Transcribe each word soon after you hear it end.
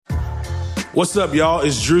What's up, y'all?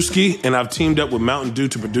 It's Drewski, and I've teamed up with Mountain Dew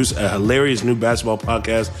to produce a hilarious new basketball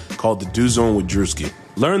podcast called The Dew Zone with Drewski.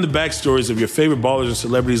 Learn the backstories of your favorite ballers and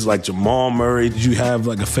celebrities like Jamal Murray. Did you have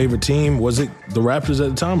like a favorite team? Was it the Raptors at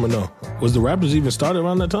the time or no? Was the Raptors even started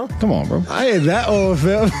around that time? Come on, bro. I ain't that old,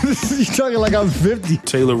 fam. You talking like I'm 50.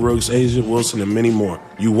 Taylor Rooks, Asia Wilson, and many more.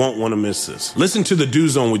 You won't want to miss this. Listen to The Dew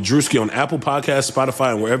Zone with Drewski on Apple Podcasts,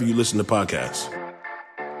 Spotify, and wherever you listen to podcasts.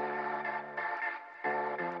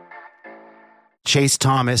 The Chase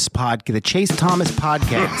Thomas podcast.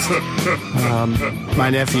 My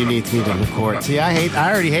nephew needs me to record. See, I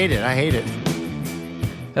already hate it. I hate it.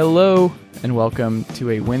 Hello, and welcome to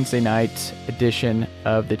a Wednesday night edition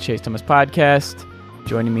of the Chase Thomas podcast.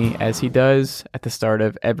 Joining me, as he does at the start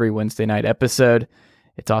of every Wednesday night episode,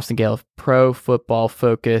 it's Austin Gayle of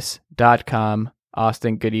ProFootballFocus.com.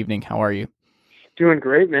 Austin, good evening. How are you? Doing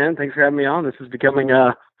great, man. Thanks for having me on. This is becoming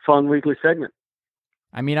a fun weekly segment.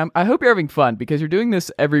 I mean, I hope you're having fun because you're doing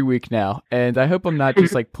this every week now, and I hope I'm not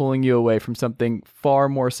just like pulling you away from something far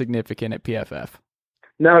more significant at PFF.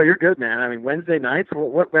 No, you're good, man. I mean, Wednesday nights,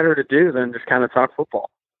 what better to do than just kind of talk football?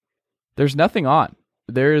 There's nothing on.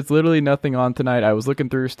 There is literally nothing on tonight. I was looking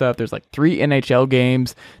through stuff. There's like 3 NHL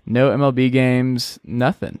games, no MLB games,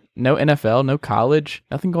 nothing. No NFL, no college,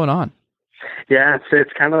 nothing going on. Yeah,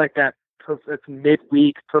 it's kind of like that. It's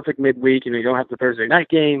midweek, perfect midweek. You don't have the Thursday night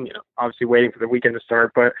game, obviously waiting for the weekend to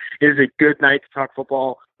start, but it is a good night to talk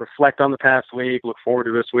football, reflect on the past week, look forward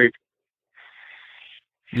to this week.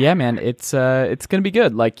 Yeah, man, it's going to be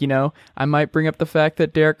good. Like, I might bring up the fact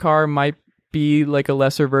that Derek Carr might be like a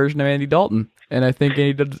lesser version of Andy Dalton, and I think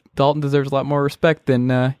Andy Dalton deserves a lot more respect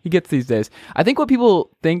than he gets these days. I think what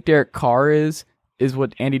people think Derek Carr is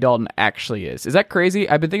what Andy Dalton actually is. Is that crazy?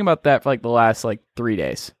 I've been thinking about that for like the last 3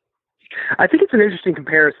 days. I think it's an interesting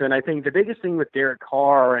comparison. I think the biggest thing with Derek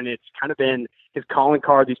Carr, and it's kind of been his calling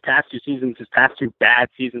card these past 2 seasons, his past 2 bad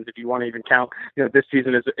seasons, if you want to even count, this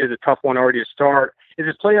season is a tough one already to start, is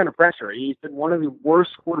his play under pressure. He's been one of the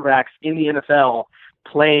worst quarterbacks in the NFL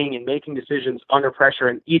playing and making decisions under pressure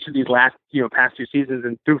in each of these last, past 2 seasons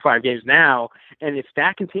and through 5 games now. And if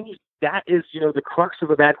that continues, that is, the crux of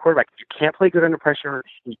a bad quarterback. If you can't play good under pressure,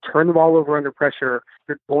 and you turn the ball over under pressure,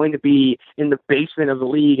 you're going to be in the basement of the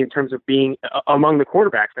league in terms of being among the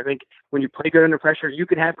quarterbacks. I think when you play good under pressure, you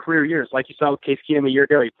could have career years. Like you saw with Case Keenum a year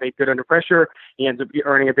ago, he played good under pressure. He ends up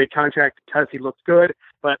earning a big contract because he looks good.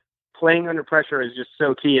 But playing under pressure is just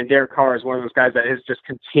so key, and Derek Carr is one of those guys that has just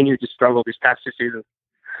continued to struggle these past 2 seasons.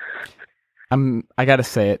 I got to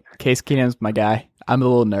say it. Case Keenum's my guy. I'm a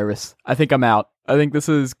little nervous. I think I'm out. I think this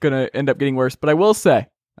is going to end up getting worse. But I will say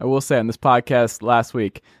on this podcast last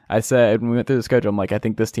week, I said, when we went through the schedule, I'm like, I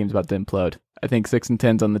think this team's about to implode. I think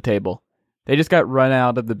 6-10's on the table. They just got run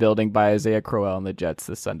out of the building by Isaiah Crowell and the Jets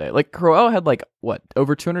this Sunday. Like, Crowell had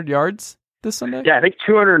over 200 yards this Sunday? Yeah, I think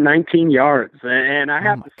 219 yards. And I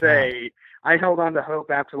have to say, I held on to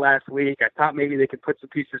hope after last week. I thought maybe they could put some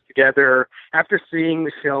pieces together. After seeing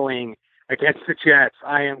the showing against the Jets,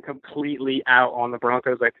 I am completely out on the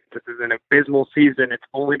Broncos. I think this is an abysmal season. It's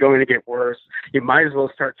only going to get worse. You might as well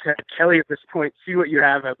start Chad Kelly at this point. See what you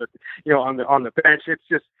have on the bench. It's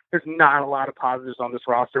just there's not a lot of positives on this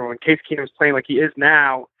roster. When Case Keenum's playing like he is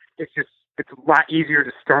now, it's a lot easier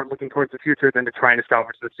to start looking towards the future than to try and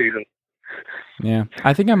salvage the season. Yeah,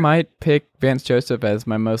 I think I might pick Vance Joseph as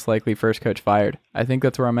my most likely first coach fired. I think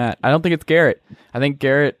that's where I'm at. I don't think it's Garrett. I think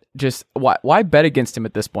Garrett why bet against him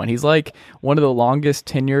at this point? He's like one of the longest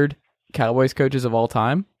tenured Cowboys coaches of all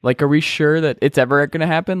time. Like, are we sure that it's ever going to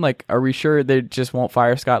happen? Like, are we sure they just won't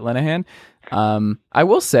fire Scott Linehan? I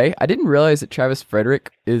will say, I didn't realize that Travis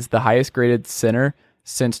Frederick is the highest graded center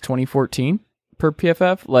since 2014. Per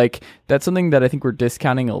PFF. Like, that's something that I think we're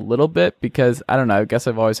discounting a little bit because I don't know, I guess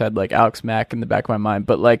I've always had like Alex Mack in the back of my mind,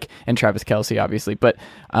 but and Travis Kelce obviously, but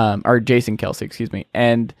or Jason Kelce, excuse me.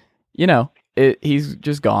 And he's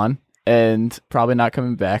just gone and probably not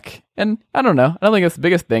coming back. And I don't know. I don't think that's the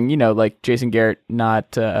biggest thing, like Jason Garrett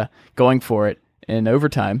not going for it in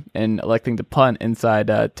overtime and electing to punt inside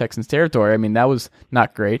Texans territory. I mean, that was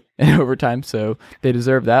not great in overtime, so they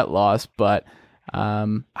deserve that loss, but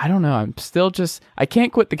I don't know. I'm still I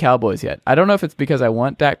can't quit the Cowboys yet. I don't know if it's because I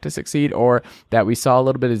want Dak to succeed or that we saw a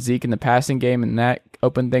little bit of Zeke in the passing game and that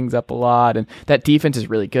opened things up a lot. And that defense is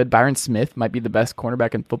really good. Byron Smith might be the best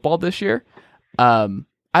cornerback in football this year. I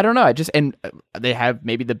don't know. And they have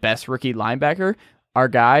maybe the best rookie linebacker, our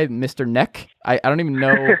guy, Mr. Neck. I don't even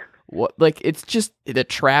know what, it's just the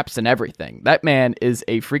traps and everything. That man is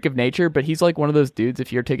a freak of nature, but he's like one of those dudes,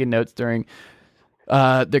 if you're taking notes during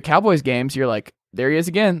the Cowboys games, you're like, there he is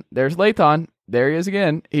again. There's Lathon. There he is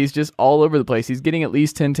again. He's just all over the place. He's getting at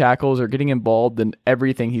least 10 tackles or getting involved in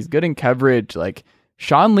everything. He's good in coverage. Like,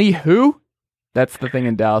 Sean Lee, who? That's the thing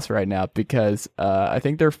in Dallas right now, because I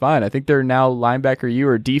think they're fine. I think they're now linebacker you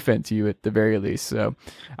or defense you at the very least. So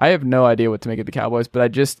I have no idea what to make of the Cowboys,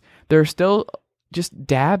 but there are still just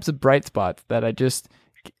dabs of bright spots that I just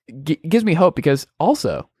gives me hope, because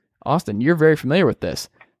also, Austin, you're very familiar with this.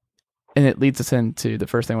 And it leads us into the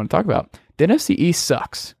first thing I want to talk about. The NFC East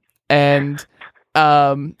sucks. And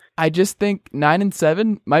I just think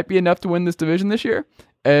 9-7 might be enough to win this division this year.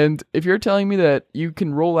 And if you're telling me that you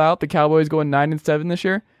can roll out the Cowboys going 9-7 this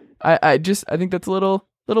year, I think that's a little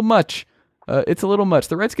much. It's a little much.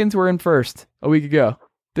 The Redskins were in first a week ago.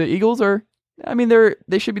 The Eagles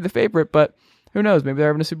they should be the favorite, but who knows? Maybe they're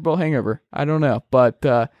having a Super Bowl hangover. I don't know. But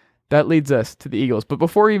that leads us to the Eagles. But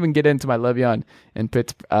before we even get into my Le'Veon and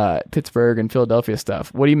Pittsburgh and Philadelphia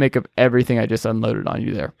stuff, what do you make of everything I just unloaded on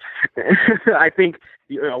you there? I think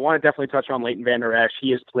I want to definitely touch on Leighton Vander Esch.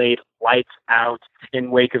 He has played lights out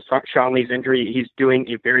in wake of Sean Lee's injury. He's doing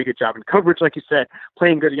a very good job in coverage, like you said,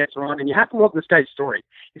 playing good against the run. And you have to love this guy's story.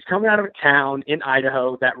 He's coming out of a town in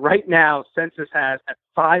Idaho that right now census has at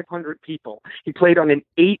 500 people. He played on an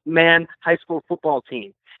 8-man high school football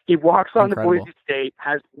team. He walks on Incredible. to Boise State,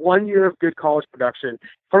 has 1 year of good college production,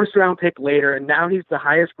 first-round pick later, and now he's the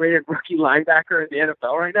highest-rated rookie linebacker in the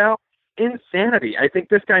NFL right now. Insanity. I think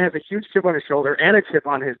this guy has a huge chip on his shoulder and a chip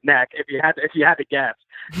on his neck, if you had to guess.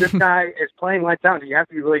 This guy is playing lights out, and you have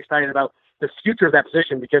to be really excited about the future of that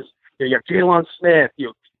position, because you have Jalen Smith,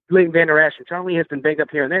 Leighton Vander Esch, and Sean Lee has been banged up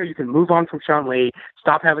here and there. You can move on from Sean Lee,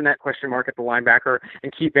 stop having that question mark at the linebacker,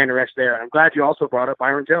 and keep Vander Esch there. And I'm glad you also brought up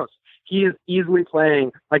Byron Jones. He is easily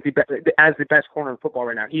playing like as the best corner in football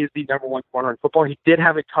right now. He is the number one corner in football. He did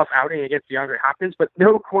have a tough outing against DeAndre Hopkins, but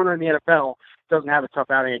no corner in the NFL doesn't have a tough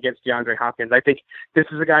outing against DeAndre Hopkins. I think this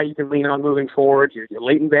is a guy you can lean on moving forward. You're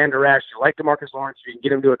Leighton Vander Esch. You like DeMarcus Lawrence. You can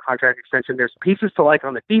get him to a contract extension. There's pieces to like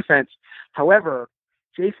on the defense. However,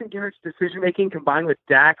 Jason Garrett's decision-making combined with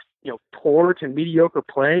Dak's torch and mediocre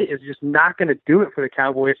play is just not going to do it for the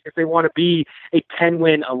Cowboys if they want to be a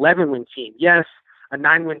 10-win, 11-win team. Yes, a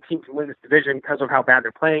 9-win team can win this division because of how bad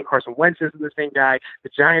they're playing. Carson Wentz isn't the same guy. The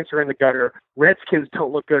Giants are in the gutter. Redskins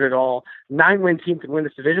don't look good at all. 9-win team can win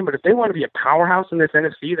this division, but if they want to be a powerhouse in this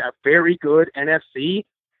NFC, that very good NFC,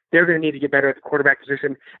 they're going to need to get better at the quarterback position,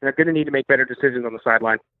 and they're going to need to make better decisions on the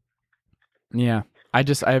sideline. Yeah, I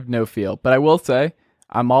have no feel. But I will say,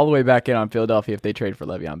 I'm all the way back in on Philadelphia if they trade for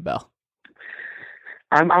Le'Veon Bell.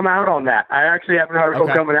 I'm out on that. I actually have an article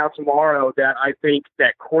coming out tomorrow that I think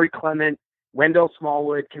that Corey Clement, Wendell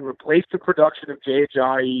Smallwood can replace the production of Jay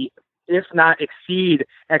Ajayi, if not exceed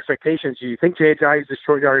expectations. You think Jay Ajayi is a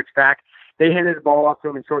short yardage back? They handed the ball off to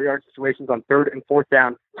him in short yardage situations on 3rd and 4th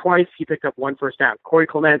down. Twice he picked up 1 first down. Corey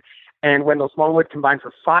Clement and Wendell Smallwood combined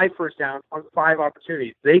for 5 first downs on 5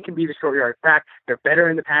 opportunities. They can be the short yardage back. They're better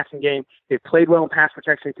in the passing game. They've played well in pass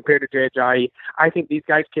protection compared to Jay Ajayi. I think these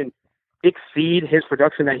guys can exceed his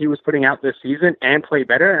production that he was putting out this season and play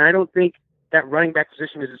better. And I don't think that running back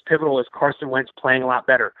position is as pivotal as Carson Wentz playing a lot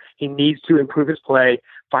better. He needs to improve his play,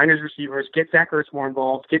 find his receivers, get Zach Ertz more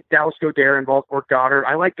involved, get Dallas Goedert involved, or Goddard.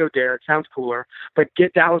 I like Goedert. It sounds cooler. But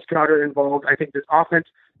get Dallas Goedert involved. I think this offense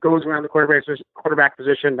goes around the quarterback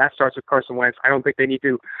position. That starts with Carson Wentz. I don't think they need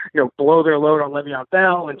to, blow their load on Le'Veon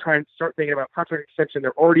Bell and try and start thinking about contract extension.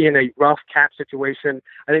 They're already in a rough cap situation.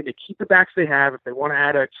 I think they keep the backs they have. If they want to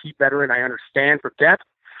add a key veteran, I understand for depth.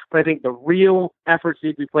 But I think the real efforts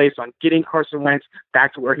need to be placed on getting Carson Wentz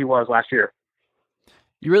back to where he was last year.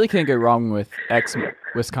 You really can't go wrong with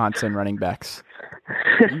ex-Wisconsin running backs.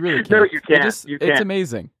 You really can't. No, you can't. It's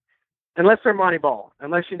amazing. Unless they're Monty Ball.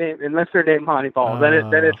 Unless they're named Monty Ball, then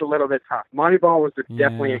it's a little bit tough. Monty Ball was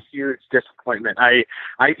definitely a huge disappointment.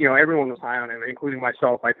 Everyone was high on him, including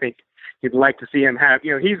myself. I think you'd like to see him have,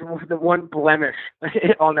 he's the one blemish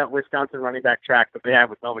on that Wisconsin running back track that they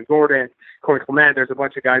have with Melvin Gordon, Corey Clement. There's a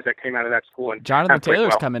bunch of guys that came out of that school. And Jonathan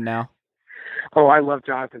Taylor's coming now. Oh, I love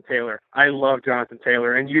Jonathan Taylor.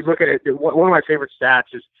 And you look at it, one of my favorite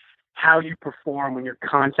stats is how you perform when you're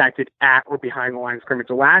contacted at or behind the line of scrimmage.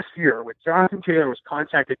 Last year, when Jonathan Taylor was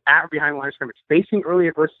contacted at or behind the line of scrimmage, facing early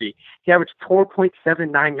adversity, he averaged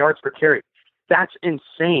 4.79 yards per carry. That's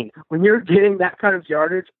insane. When you're getting that kind of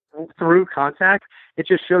yardage through contact, it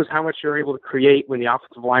just shows how much you're able to create when the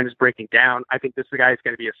offensive line is breaking down. I think this guy is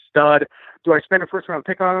going to be a stud. Do I spend a first-round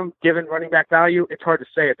pick on him, given running back value? It's hard to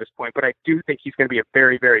say at this point, but I do think he's going to be a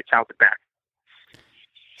very, very talented back.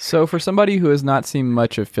 So for somebody who has not seen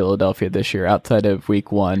much of Philadelphia this year outside of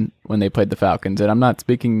week 1 when they played the Falcons, and I'm not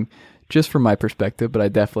speaking just from my perspective, but I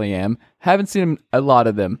definitely am, haven't seen a lot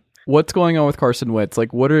of them What's going on with Carson Wentz?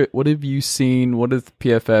 Like, what have you seen? What is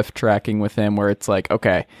PFF tracking with him where it's like,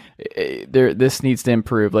 okay, this needs to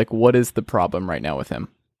improve? Like, what is the problem right now with him?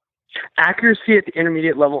 Accuracy at the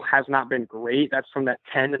intermediate level has not been great. That's from that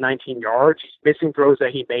 10 to 19 yards. He's missing throws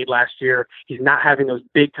that he made last year. He's not having those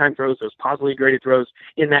big time throws, those positively graded throws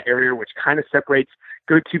in that area, which kind of separates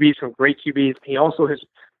good QBs from great QBs. He also has,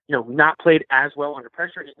 not played as well under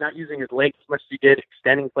pressure. He's not using his legs as much as he did,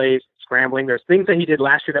 extending plays, scrambling. There's things that he did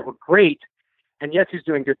last year that were great. And yes, he's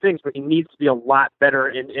doing good things, but he needs to be a lot better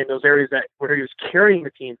in those areas where he was carrying the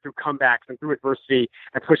team through comebacks and through adversity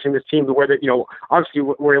and pushing this team to where obviously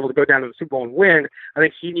we're able to go down to the Super Bowl and win. I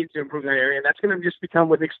think he needs to improve in that area, and that's going to just become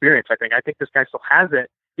with experience. I think this guy still has it.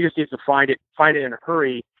 He just needs to find it in a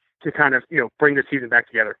hurry to kind of bring the season back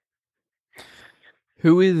together.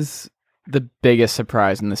 Who is the biggest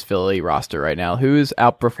surprise in this Philly roster right now? Who is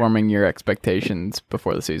outperforming your expectations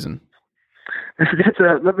before the season?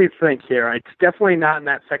 Let me think here. It's definitely not in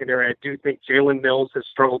that secondary. I do think Jalen Mills has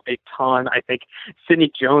struggled a ton. I think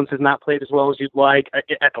Sidney Jones has not played as well as you'd like.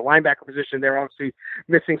 At the linebacker position, they're obviously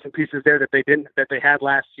missing some pieces there that they had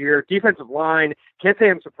last year. Defensive line, can't say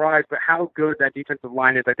I'm surprised, but how good that defensive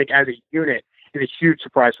line is, I think, as a unit is a huge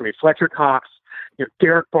surprise for me. Fletcher Cox,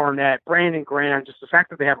 Derek Barnett, Brandon Graham, just the fact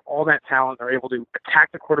that they have all that talent, they're able to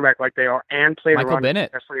attack the quarterback like they are and play the run,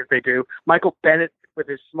 especially if they do. Michael Bennett with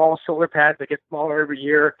his small shoulder pads that get smaller every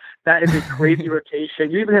year. That is a crazy rotation.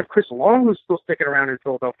 You even have Chris Long, who's still sticking around in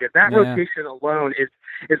Philadelphia. That rotation alone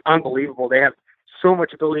is unbelievable. They have so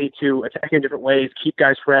much ability to attack in different ways, keep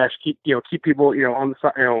guys fresh, keep people on the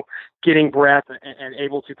side, getting breath and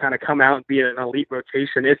able to kind of come out and be an elite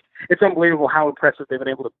rotation. It's unbelievable how impressive they've been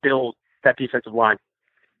able to build that defensive line.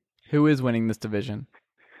 Who is winning this division?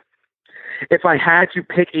 If I had to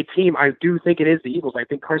pick a team, I do think it is the Eagles. I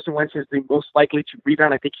think Carson Wentz is the most likely to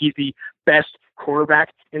rebound. I think he's the best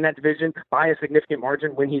quarterback in that division by a significant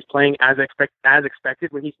margin when he's playing as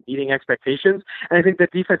expected, when he's meeting expectations. And I think the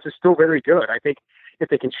defense is still very good. I think if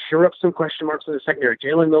they can shore up some question marks in the secondary,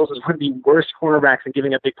 Jalen Mills is one of the worst cornerbacks in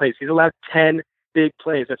giving up big plays. He's allowed 10 big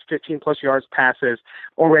plays. That's 15-plus yards passes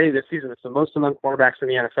already this season. It's the most among quarterbacks in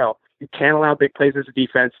the NFL. You can't allow big plays as a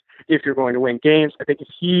defense if you're going to win games. I think if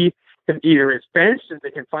he either is benched and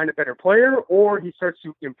they can find a better player, or he starts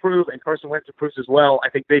to improve and Carson Wentz improves as well, I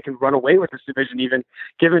think they can run away with this division, even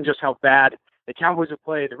given just how bad the Cowboys have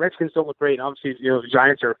played. The Redskins don't look great. And obviously, the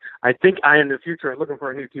Giants are, I think, in the future, looking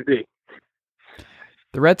for a new QB.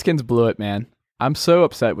 The Redskins blew it, man. I'm so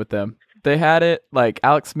upset with them. They had it, like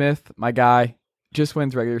Alex Smith, my guy, just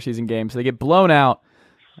wins regular season games. They get blown out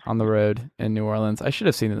on the road in New Orleans. I should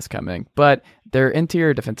have seen this coming. But their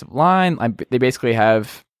interior defensive line, they basically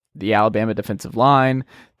have the Alabama defensive line.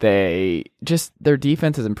 Their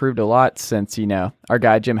defense has improved a lot since, our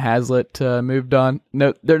guy Jim Haslett moved on.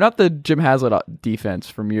 No, they're not the Jim Haslett defense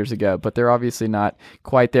from years ago, but they're obviously not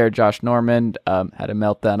quite there. Josh Norman had a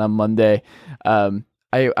meltdown on Monday.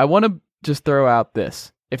 I want to just throw out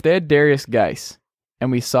this. If they had Darius Geis,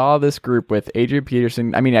 and we saw this group with Adrian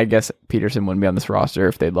Peterson, I guess Peterson wouldn't be on this roster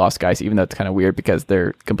if they'd lost Geis, even though it's kind of weird because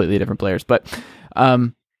they're completely different players. But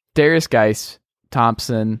Darius Geis,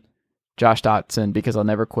 Thompson, Josh Dotson, because I'll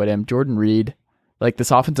never quit him, Jordan Reed,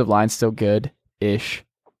 this offensive line's still good-ish.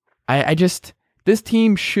 This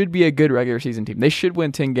team should be a good regular season team. They should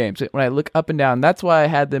win 10 games. When I look up and down, that's why I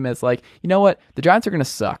had them as you know what? The Giants are going to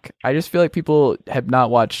suck. I just feel like people have not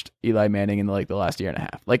watched Eli Manning in the last year and a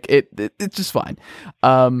half. It's just fine.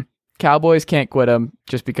 Cowboys can't quit them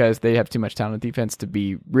just because they have too much talent on defense to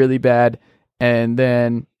be really bad. And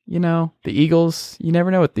then, the Eagles, you never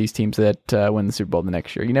know with these teams that win the Super Bowl the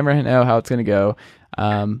next year. You never know how it's going to go.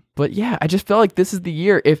 But yeah, I just feel like this is the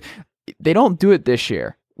year. If they don't do it this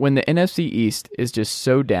year, when the NFC East is just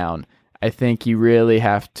so down, I think you really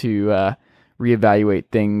have to reevaluate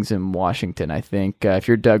things in Washington. I think if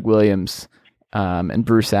you're Doug Williams and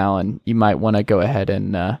Bruce Allen, you might want to go ahead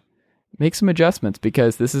and make some adjustments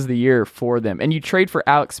because this is the year for them. And you trade for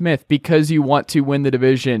Alex Smith because you want to win the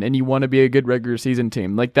division and you want to be a good regular season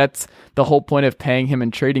team. That's the whole point of paying him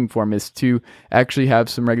and trading for him, is to actually have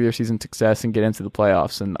some regular season success and get into the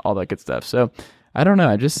playoffs and all that good stuff. So I don't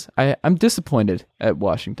know. I'm disappointed at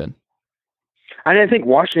Washington. I think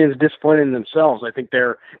Washington is disappointed in themselves. I think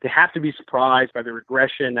they have to be surprised by the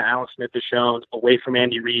regression that Alex Smith has shown away from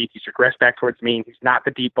Andy Reid. He's regressed back towards mean. He's not the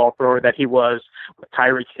deep ball thrower that he was with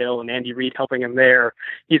Tyreek Hill and Andy Reid helping him there.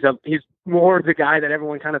 He's more the guy that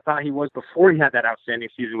everyone kind of thought he was before he had that outstanding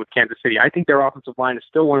season with Kansas City. I think their offensive line is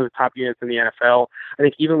still one of the top units in the NFL. I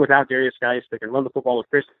think even without Darius Geis, they can run the football with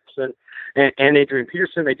Christensen and Adrian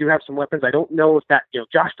Peterson. They do have some weapons. I don't know if that,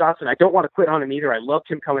 Josh Dotson, I don't want to quit on him either. I loved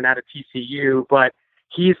him coming out of TCU, but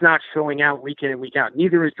he's not showing out week in and week out.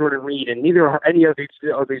 Neither is Jordan Reed, and neither are any of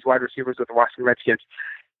these wide receivers with the Washington Redskins.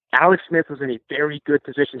 Alex Smith was in a very good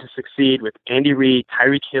position to succeed with Andy Reid,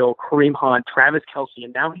 Tyreek Hill, Kareem Hunt, Travis Kelce,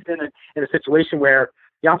 and now he's in a situation where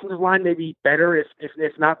the offensive line may be better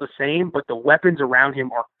if not the same, but the weapons around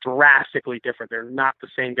him are drastically different. They're not the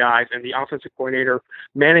same guys, and the offensive coordinator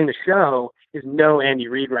manning the show is no Andy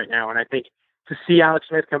Reid right now. And I think to see Alex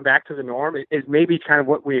Smith come back to the norm is maybe kind of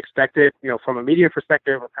what we expected, from a media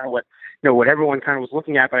perspective, or kind of what everyone kind of was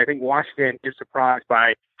looking at. But I think Washington is surprised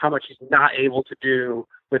by how much he's not able to do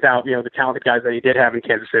without, the talented guys that he did have in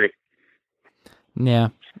Kansas City. Yeah,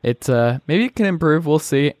 it's maybe it can improve. We'll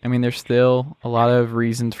see. I mean, there's still a lot of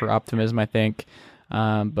reasons for optimism, I think.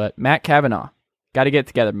 But Matt Cavanaugh, got to get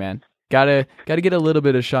together, man. Got to get a little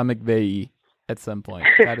bit of Sean McVay at some point.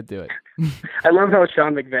 Got to do it. I love how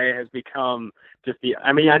Sean McVay has become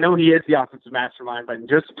I know he is the offensive mastermind, but in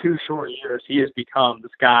just 2 short years, he has become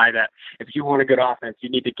this guy that if you want a good offense, you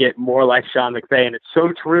need to get more like Sean McVay. And it's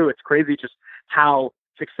so true. It's crazy just how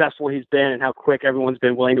successful he's been and how quick everyone's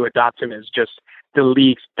been willing to adopt him as just the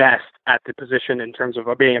league's best at the position in terms of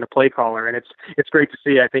being a play caller. And it's great to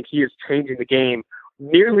see. I think he is changing the game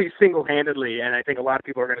nearly single-handedly, and I think a lot of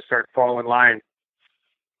people are going to start falling in line.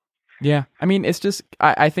 Yeah, I mean, it's just,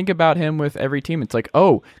 I think about him with every team. It's like,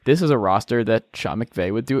 oh, this is a roster that Sean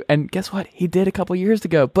McVay would do. And guess what? He did a couple years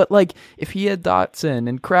ago. But, if he had Dotson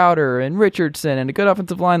and Crowder and Richardson and a good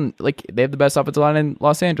offensive line, they have the best offensive line in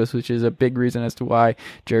Los Angeles, which is a big reason as to why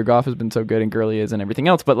Jared Goff has been so good and Gurley is and everything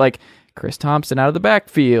else. But, Chris Thompson out of the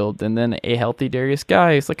backfield and then a healthy Darius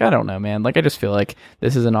Guice. I don't know, man. I just feel like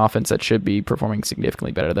this is an offense that should be performing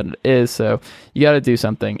significantly better than it is. So you got to do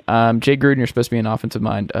something. Jay Gruden, you're supposed to be an offensive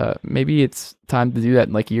mind. Maybe it's time to do that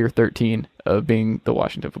in year 13 of being the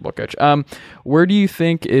Washington football coach. Where do you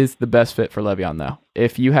think is the best fit for Le'Veon, though?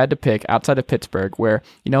 If you had to pick outside of Pittsburgh, where,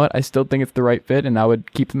 you know what, I still think it's the right fit, and I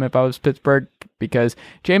would keep him if I was Pittsburgh, because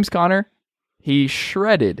James Conner, he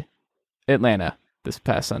shredded Atlanta this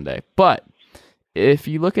past Sunday. But if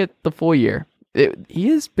you look at the full year, he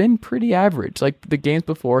has been pretty average. The games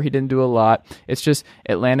before, he didn't do a lot. It's just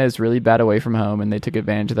Atlanta is really bad away from home, and they took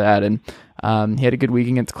advantage of that. And he had a good week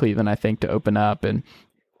against Cleveland, I think, to open up. And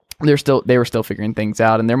they were still figuring things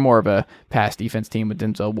out, and they're more of a pass defense team with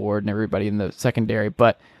Denzel Ward and everybody in the secondary.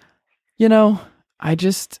 But, I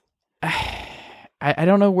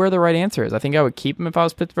don't know where the right answer is. I think I would keep him if I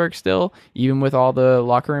was Pittsburgh still, even with all the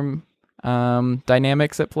locker room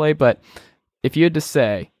dynamics at play. But if you had to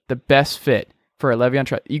say the best fit for a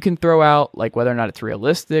Le'Veon, you can throw out whether or not it's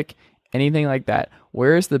realistic, anything like that.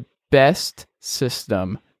 Where is the best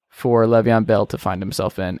system for Le'Veon Bell to find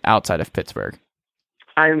himself in outside of Pittsburgh?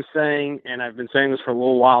 I am saying, and I've been saying this for a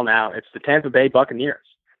little while now, it's the Tampa Bay Buccaneers.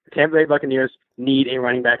 The Tampa Bay Buccaneers need a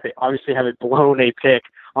running back. They obviously haven't blown a pick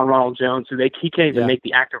on Ronald Jones, so he can't even make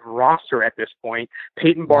the active roster at this point.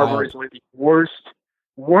 Peyton Barber is one of the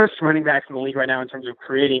worst running backs in the league right now in terms of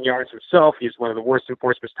creating yards himself. He's one of the worst in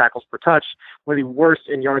forced missed tackles per touch, one of the worst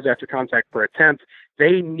in yards after contact per attempt.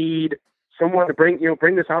 They need someone to bring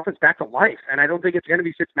this offense back to life, and I don't think it's going to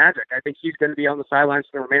be Fitzmagic. I think he's going to be on the sidelines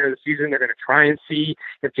for the remainder of the season. They're going to try and see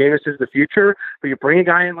if Jameis is the future, but you bring a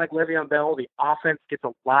guy in like Le'Veon Bell, the offense gets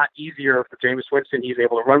a lot easier for Jameis Winston. He's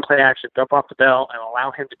able to run play action, dump off the bell, and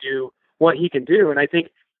allow him to do what he can do. And I think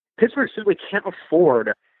Pittsburgh simply can't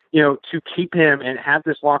afford to keep him and have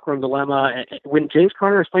this locker room dilemma. And when James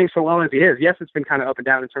Conner is playing so well as he is, yes, it's been kind of up and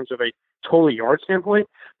down in terms of a total yard standpoint.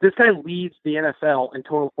 This guy leads the NFL in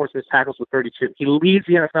total forced missed tackles with 32. He leads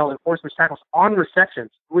the NFL in forced missed tackles on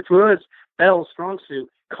receptions, which was Bell's strong suit.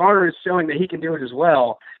 Conner is showing that he can do it as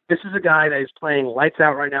well. This is a guy that is playing lights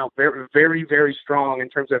out right now, very, very, very strong in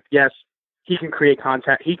terms of, yes, he can create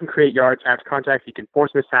contact. He can create yards after contact. He can force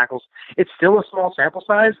missed tackles. It's still a small sample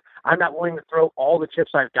size. I'm not willing to throw all the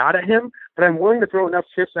chips I've got at him, but I'm willing to throw enough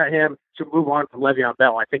chips at him to move on from Le'Veon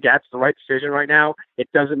Bell. I think that's the right decision right now. It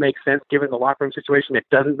doesn't make sense given the locker room situation. It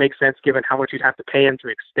doesn't make sense given how much you'd have to pay him to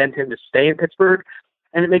extend him to stay in Pittsburgh.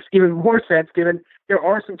 And it makes even more sense given there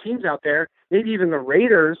are some teams out there, maybe even the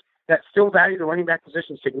Raiders, that still value the running back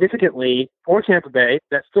position significantly for Tampa Bay,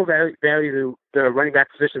 that still value the running back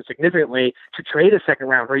position significantly to trade a second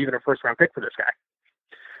round or even a first round pick for this guy.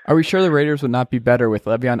 Are we sure the Raiders would not be better with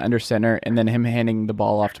Le'Veon under center and then him handing the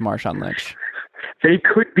ball off to Marshawn Lynch? They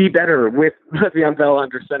could be better with Le'Veon Bell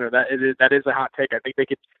under center. That is a hot take. I think they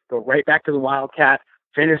could go right back to the Wildcat,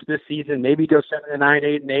 finish this season, maybe go 7-9,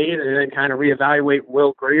 8-8, and then kind of reevaluate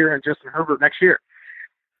Will Greer and Justin Herbert next year.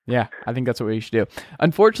 Yeah, I think that's what we should do.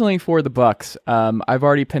 Unfortunately for the Bucks, I've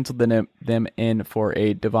already penciled them in for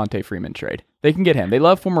a Devontae Freeman trade. They can get him. They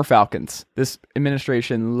love former Falcons. This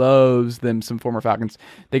administration loves them some former Falcons.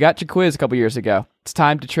 They got Jaquiz a couple years ago. It's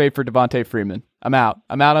time to trade for Devontae Freeman. I'm out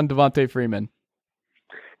on Devontae Freeman.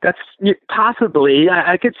 That's possibly.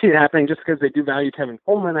 I could see it happening just because they do value Tevin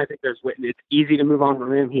Coleman. I think it's easy to move on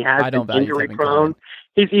from him. He has been injury prone.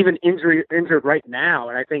 He's even injured right now,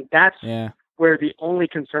 and I think that's where the only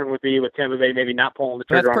concern would be with Tampa Bay maybe not pulling the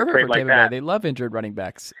trigger on a trade like that. They love injured running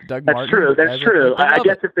backs. That's true. I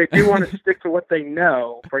guess if they do want to stick to what they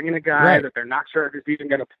know, bring in a guy that they're not sure if he's even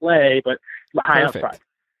going to play, but high upside.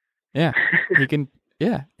 Yeah, he can.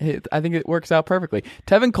 Yeah, I think it works out perfectly.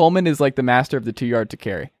 Tevin Coleman is like the master of the 2-yard to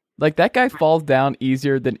carry. Like, that guy falls down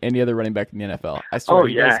easier than any other running back in the NFL. I swear.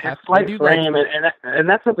 His slight frame, and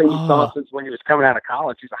that's something he saw since when he was coming out of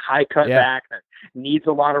college. He's a high cut back that needs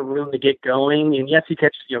a lot of room to get going. And yes, he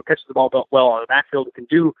catches the ball well out of the backfield and can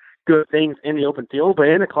do good things in the open field, but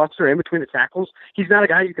in a cluster in between the tackles, he's not a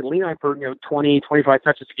guy you can lean on for 20, 25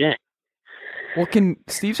 touches a game. Well, can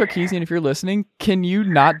Steve Sarkisian, if you're listening, can you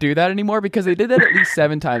not do that anymore? Because they did that at least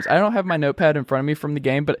 7 times. I don't have my notepad in front of me from the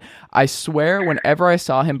game, but I swear whenever I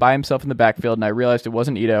saw him by himself in the backfield and I realized it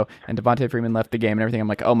wasn't Ito and Devontae Freeman left the game and everything, I'm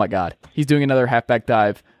like, oh my God, he's doing another halfback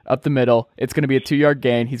dive up the middle. It's going to be a 2-yard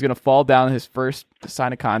gain. He's going to fall down his first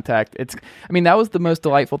sign of contact. That was the most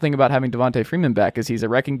delightful thing about having Devontae Freeman back is he's a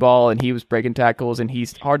wrecking ball and he was breaking tackles and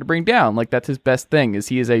he's hard to bring down. Like, that's his best thing is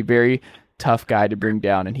he is a very tough guy to bring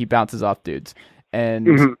down and he bounces off dudes.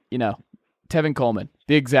 And, Tevin Coleman,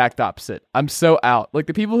 the exact opposite. I'm so out. Like,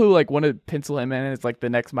 the people who want to pencil him in, it's like the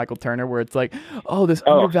next Michael Turner where it's like, this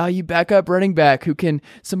undervalued backup running back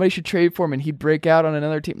somebody should trade for him and he'd break out on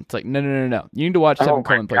another team. It's like, no. You need to watch Tevin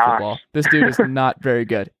Coleman play football. This dude is not very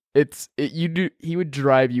good. He would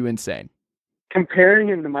drive you insane. Comparing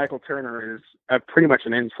him to Michael Turner is pretty much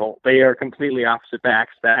an insult. They are completely opposite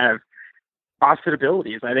backs that have opposite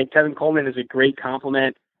abilities. I think Tevin Coleman is a great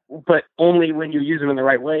compliment, but only when you use him in the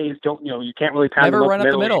right ways. You can't really pound him up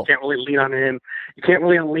the middle. You can't really lean on him. You can't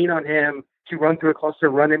really lean on him to run through a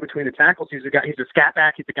cluster, run in between the tackles. He's a scat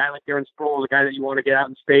back. He's a guy like Darren Sproles, a guy that you want to get out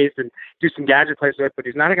in space and do some gadget plays with, but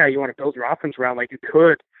he's not a guy you want to build your offense around like you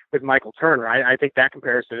could with Michael Turner. I think that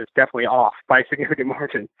comparison is definitely off by a significant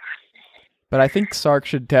margin. But I think Sark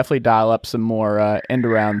should definitely dial up some more end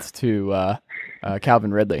arounds to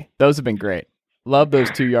Calvin Ridley. Those have been great. Love those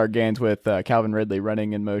 2-yard gains with Calvin Ridley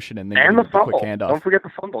running in motion and then the fumble. Quick handoff. Don't forget the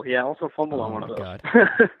fumble. Yeah, also fumble on one of those. God.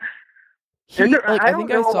 I think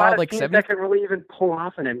I saw that can really even pull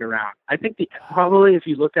off an end around. I think probably if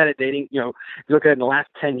you looked at it if you look at it in the last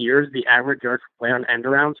 10 years, the average yards per play on end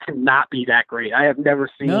arounds cannot be that great. I have never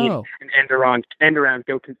seen an end around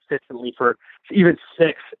go consistently for even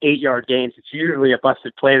 6-8 yard gains. It's usually a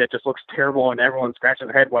busted play that just looks terrible and everyone's scratching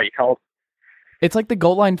their head while you call it. It's like the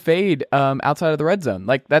goal line fade outside of the red zone.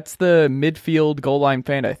 Like, that's the midfield goal line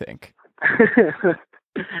fade, I think.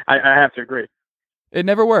 I have to agree. It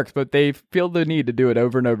never works, but they feel the need to do it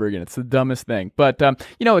over and over again. It's the dumbest thing. But,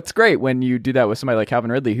 it's great when you do that with somebody like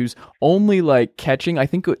Calvin Ridley, who's only catching, I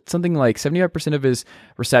think something like 75% of his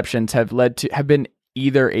receptions have been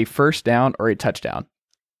either a first down or a touchdown.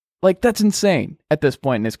 Like, that's insane at this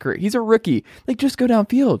point in his career. He's a rookie. Just go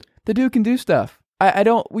downfield. The dude can do stuff.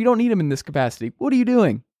 We don't need him in this capacity. What are you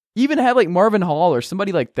doing? You even have Marvin Hall or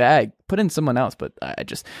somebody like that. Put in someone else, but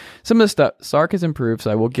some of the stuff, Sark has improved,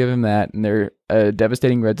 so I will give him that, and they're a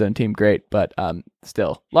devastating red zone team, great, but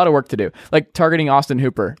still, a lot of work to do. Targeting Austin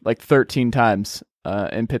Hooper 13 times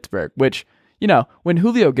in Pittsburgh, which, when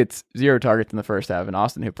Julio gets 0 targets in the first half and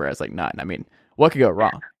Austin Hooper has 9, I mean, what could go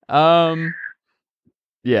wrong?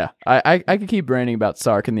 Yeah, I could keep ranting about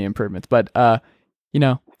Sark and the improvements, but,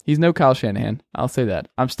 he's no Kyle Shanahan. I'll say that.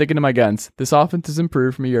 I'm sticking to my guns. This offense has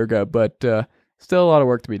improved from a year ago, but still a lot of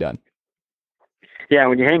work to be done. Yeah,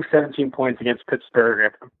 when you hang 17 points against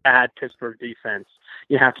Pittsburgh, a bad Pittsburgh defense,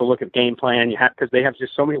 you have to look at game plan. Because they have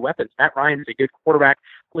just so many weapons. Matt Ryan is a good quarterback.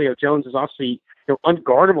 Julio Jones is obviously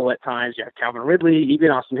unguardable at times. You have Calvin Ridley, even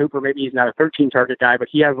Austin Hooper. Maybe he's not a 13 target guy, but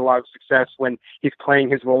he has a lot of success when he's playing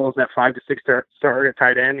his role as that 5 to 6 target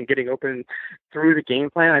tight end and getting open through the game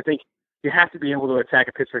plan. I think you have to be able to attack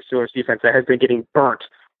a Pittsburgh Steelers defense that has been getting burnt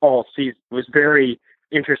all season. It was very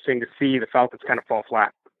interesting to see the Falcons kind of fall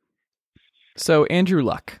flat. So Andrew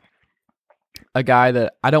Luck, a guy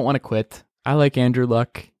that I don't want to quit. I like Andrew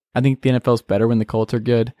Luck. I think the NFL's better when the Colts are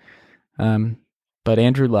good. But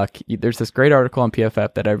Andrew Luck, there's this great article on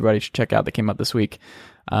PFF that everybody should check out that came out this week.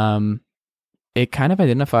 It kind of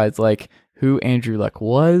identifies who Andrew Luck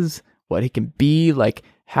was, what he can be.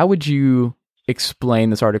 How would you explain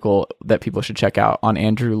this article that people should check out on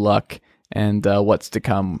Andrew Luck and what's to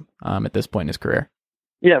come at this point in his career.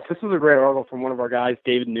 Yes, this was a great article from one of our guys,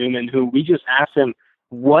 David Newman, who we just asked him,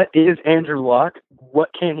 what is Andrew Luck? What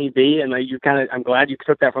can he be? And I'm glad you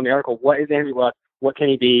took that from the article. What is Andrew Luck? What can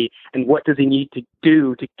he be? And what does he need to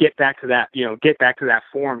do to get back to that, get back to that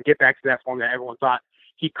form that everyone thought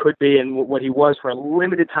he could be and what he was for a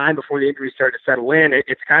limited time before the injuries started to settle in.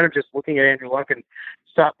 It's kind of just looking at Andrew Luck and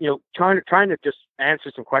trying to just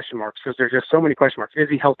answer some question marks, because there's just so many question marks. Is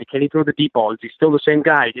he healthy? Can he throw the deep ball? Is he still the same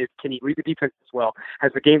guy? Can he read the defense as well?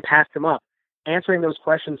 Has the game passed him up? Answering those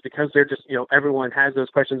questions, because they're just, everyone has those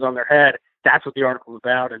questions on their head. That's what the article is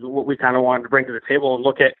about, and what we kind of wanted to bring to the table and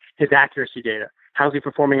look at his accuracy data. How's he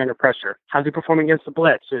performing under pressure? How's he performing against the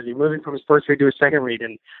blitz? Is he moving from his first read to his second read?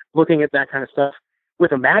 And looking at that kind of stuff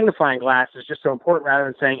with a magnifying glass is just so important, rather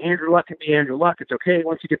than saying Andrew Luck can be Andrew Luck. It's okay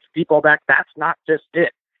once he gets the deep ball back. That's not just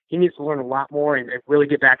it. He needs to learn a lot more and really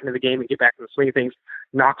get back into the game and get back to the swing of things,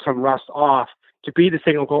 knock some rust off to be the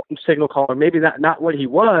signal caller. Maybe not what he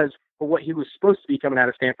was, but what he was supposed to be coming out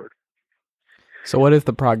of Stanford. So what is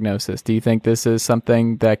the prognosis? Do you think this is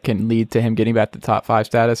something that can lead to him getting back to top 5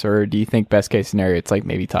 status, or do you think best case scenario it's like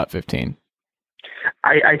maybe top 15?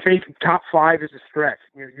 I think top 5 is a stretch.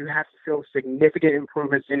 You have to show significant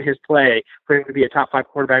improvements in his play for him to be a top 5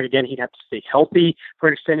 quarterback again. He'd have to stay healthy for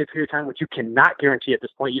an extended period of time, which you cannot guarantee at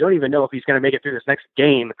this point. You don't even know if he's going to make it through this next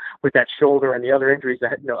game with that shoulder and the other injuries,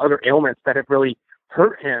 that other ailments that have really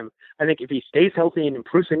hurt him. I think if he stays healthy and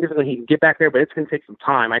improves significantly, he can get back there, but it's going to take some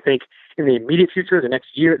time. I think in the immediate future, the next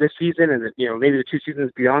year, this season, and maybe the 2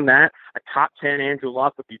 seasons beyond that, a top 10 Andrew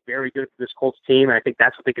Luck would be very good for this Colts team, and I think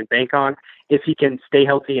that's what they can bank on. If he can stay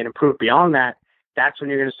healthy and improve beyond that, that's when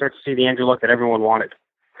you're going to start to see the Andrew Luck that everyone wanted.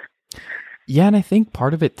 Yeah, and I think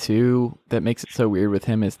part of it too that makes it so weird with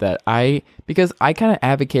him is that because I kind of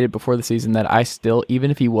advocated before the season that I still,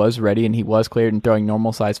 even if he was ready and he was cleared and throwing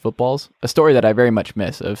normal size footballs, a story that I very much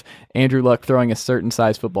miss of Andrew Luck throwing a certain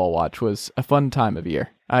size football watch was a fun time of year.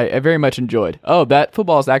 I very much enjoyed. Oh, that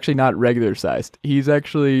football is actually not regular sized. He's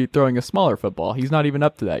actually throwing a smaller football. He's not even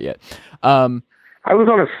up to that yet. I was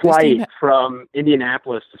on a flight from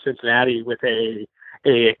Indianapolis to Cincinnati with a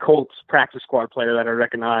Colts practice squad player that I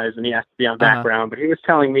recognize, and he has to be on background. But he was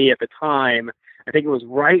telling me at the time, I think it was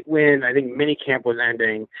right when minicamp was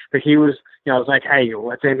ending, but he was, I was like, hey,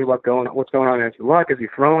 what's Andrew Luck going on? What's going on, Andrew Luck? Is he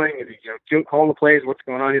throwing? Is he calling the plays? What's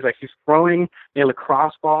going on? He's like, he's throwing a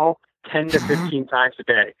lacrosse ball 10 to 15 times a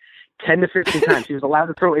day. 10 to 15 times. He was allowed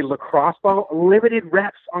to throw a lacrosse ball, limited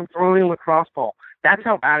reps on throwing a lacrosse ball. That's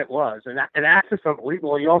how bad it was. And that's just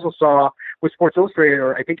unbelievable. You also saw with Sports Illustrated,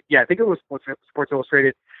 or I think it was Sports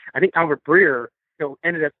Illustrated, I think Albert Breer,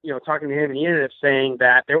 ended up, talking to him, and he ended up saying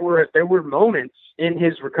that there were moments in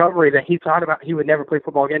his recovery that he thought about he would never play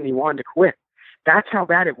football again and he wanted to quit. That's how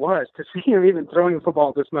bad it was to see him even throwing the football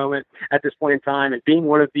at this moment, at this point in time, and being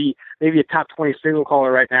one of the, maybe a top 20 signal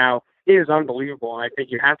caller right now. It is unbelievable, and I think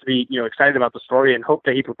you have to be, excited about the story and hope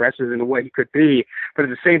that he progresses in the way he could be. But at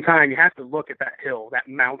the same time, you have to look at that hill, that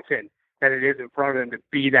mountain that it is in front of him to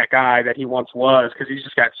be that guy that he once was, because he's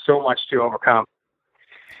just got so much to overcome.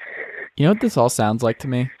 You know what this all sounds like to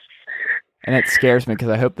me? And it scares me because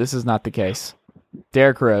I hope this is not the case.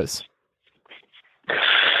 Derrick Rose.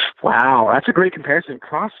 Wow, that's a great comparison.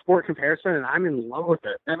 Cross-sport comparison, and I'm in love with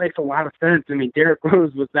it. That makes a lot of sense. I mean, Derrick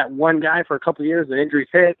Rose was that one guy for a couple of years that injuries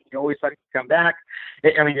hit. He always thought he could come back.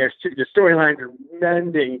 The storylines are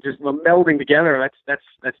melding together.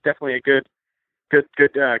 That's definitely a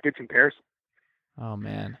good comparison. Oh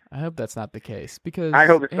man, I hope that's not the case, because I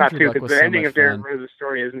hope it's not too, because the ending so of Derrick Rose's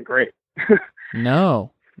story isn't great.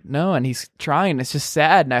 No, and he's trying. It's just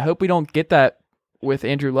sad, and I hope we don't get that with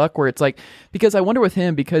Andrew Luck, where it's like, because I wonder with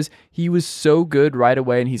him, because he was so good right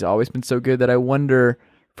away, and he's always been so good, that I wonder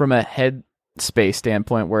from a head space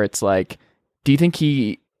standpoint where it's like, do you think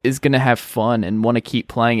he is going to have fun and want to keep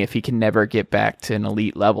playing if he can never get back to an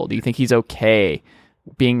elite level? Do you think he's okay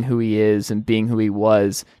being who he is and being who he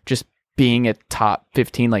was, just being a top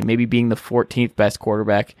 15, like maybe being the 14th best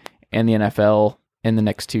quarterback in the NFL in the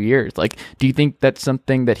next 2 years? Like, do you think that's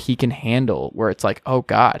something that he can handle, where it's like, oh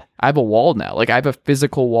God, I have a wall now. Like, I have a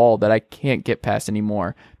physical wall that I can't get past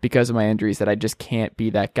anymore because of my injuries, that I just can't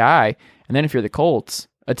be that guy. And then if you're the Colts,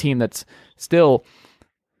 a team that's still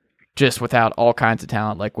just without all kinds of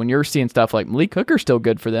talent, like when you're seeing stuff like Malik Hooker's still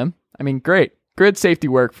good for them. I mean, great safety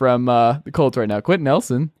work from the Colts right now. Quentin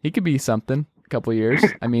Nelson, he could be something. couple years.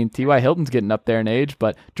 I mean, T.Y. Hilton's getting up there in age,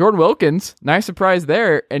 but Jordan Wilkins, nice surprise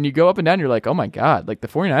there. And you go up and down, you're like, oh my God, like the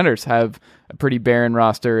 49ers have a pretty barren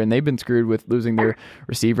roster, and they've been screwed with losing their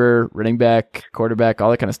receiver, running back, quarterback, all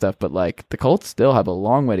that kind of stuff. But like the Colts still have a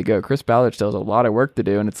long way to go. Chris Ballard still has a lot of work to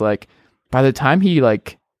do. And it's like, by the time he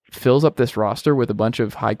like fills up this roster with a bunch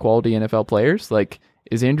of high quality NFL players, like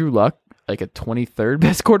is Andrew Luck like a 23rd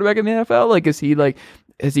best quarterback in the NFL? Like, is he like,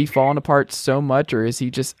 has he fallen apart so much, or is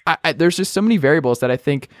he just, there's just so many variables that I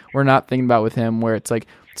think we're not thinking about with him, where it's like,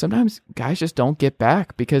 sometimes guys just don't get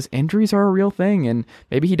back because injuries are a real thing. And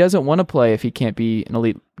maybe he doesn't want to play if he can't be an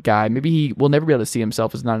elite guy. Maybe he will never be able to see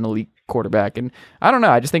himself as not an elite quarterback. And I don't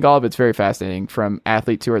know. I just think all of it's very fascinating, from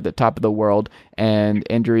athletes who are at the top of the world, and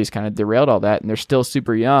injuries kind of derailed all that. And they're still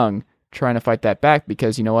super young, trying to fight that back,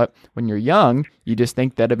 because you know what, when you're young, you just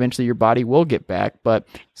think that eventually your body will get back, but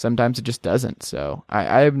sometimes it just doesn't. So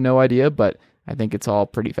I have no idea, but I think it's all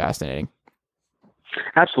pretty fascinating.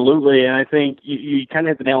 Absolutely, and I think you kind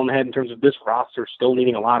of hit the nail on the head in terms of this roster still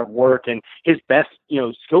needing a lot of work, and his best,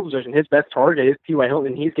 skill position, his best target is T.Y.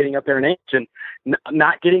 Hilton. He's getting up there in age and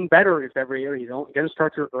not getting better every year. He's only going to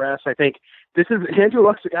start to regress. I think Andrew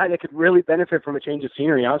Luck's a guy that could really benefit from a change of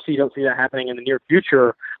scenery. Obviously, you don't see that happening in the near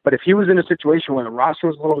future, but if he was in a situation where the roster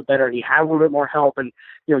was a little bit better and he had a little bit more help, and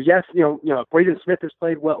Braden Smith has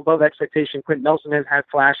played well above expectation. Quentin Nelson has had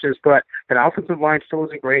flashes, but that offensive line still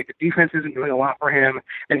isn't great. The defense isn't doing a lot for him,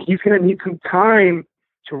 and he's going to need some time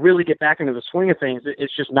to really get back into the swing of things.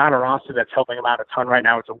 It's just not a roster that's helping him out a ton right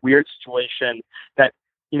now. It's a weird situation that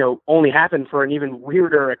only happened for an even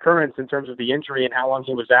weirder occurrence in terms of the injury and how long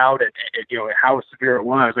he was out, and how severe it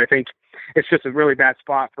was. I think it's just a really bad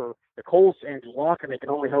spot for the Colts and Luck, and they can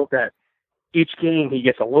only hope that each game he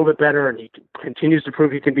gets a little bit better and he continues to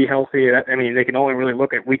prove he can be healthy. I mean, they can only really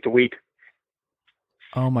look at week to week.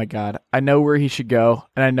 Oh my God. I know where he should go,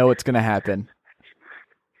 and I know what's going to happen.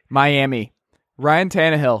 Miami. Ryan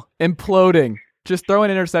Tannehill imploding, just throwing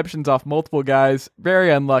interceptions off multiple guys. Very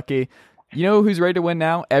unlucky. You know who's ready to win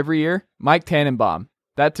now every year? Mike Tannenbaum.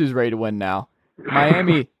 That's who's ready to win now.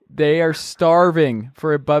 Miami, they are starving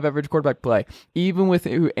for above average quarterback play. Even with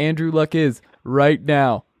who Andrew Luck is right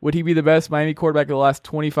now, would he be the best Miami quarterback of the last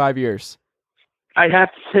 25 years? I'd have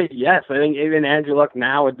to say yes. I think even Andrew Luck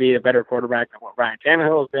now would be a better quarterback than what Ryan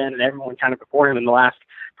Tannehill has been, and everyone kind of before him in the last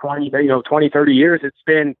 20, 30 years.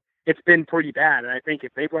 It's been pretty bad. And I think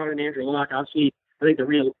if they brought in Andrew Luck, obviously, I think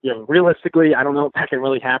realistically, I don't know if that can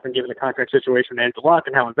really happen given the contract situation with Andrew Luck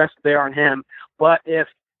and how invested they are in him. But if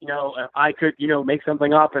I could, make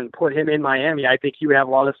something up and put him in Miami, I think he would have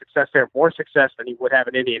a lot of success there, more success than he would have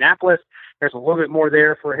in Indianapolis. There's a little bit more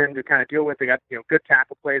there for him to kind of deal with. They got, good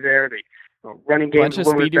tackle play there. The running game bunch of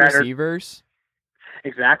speedy receivers.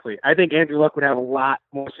 Exactly. I think Andrew Luck would have a lot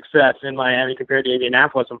more success in Miami compared to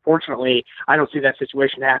Indianapolis. Unfortunately, I don't see that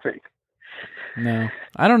situation happening. No,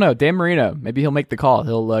 I don't know. Dan Marino, maybe he'll make the call.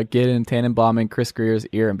 He'll get in Tannenbaum and Chris Greer's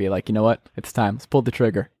ear and be like, you know what? It's time. Let's pull the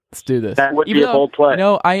trigger. Let's do this. That would be a bold play.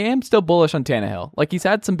 I am still bullish on Tannehill. Like, he's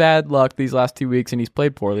had some bad luck these last 2 weeks and he's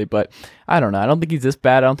played poorly, but I don't know. I don't think he's this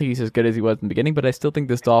bad. I don't think he's as good as he was in the beginning, but I still think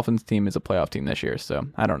this Dolphins team is a playoff team this year. So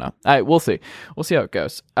I don't know. All right, we'll see. We'll see how it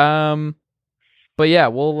goes. But yeah,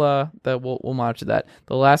 we'll monitor that.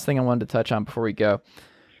 The last thing I wanted to touch on before we go.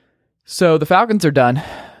 So the Falcons are done.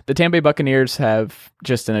 The Tampa Bay Buccaneers have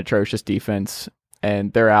just an atrocious defense,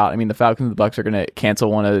 and they're out. I mean, the Falcons and the Bucs are going to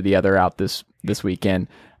cancel one or the other out this weekend.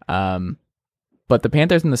 But the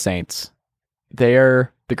Panthers and the Saints, they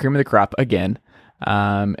are the cream of the crop again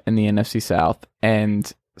in the NFC South.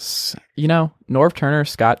 And, Norv Turner,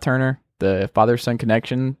 Scott Turner, the father-son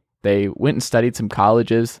connection, they went and studied some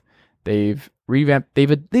colleges. They've revamped. They've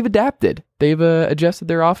adapted. They've adjusted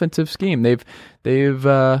their offensive scheme. They've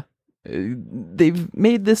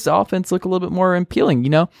made this offense look a little bit more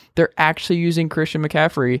appealing. They're actually using Christian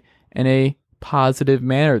McCaffrey in a positive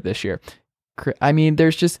manner this year. I mean,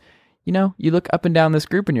 there's just, you look up and down this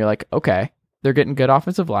group and you're like, okay, they're getting good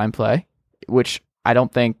offensive line play, which I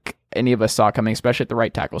don't think any of us saw coming, especially at the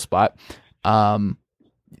right tackle spot.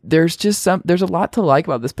 There's a lot to like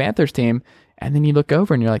about this Panthers team. And then you look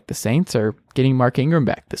over and you're like, the Saints are getting Mark Ingram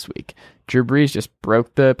back this week. Drew Brees just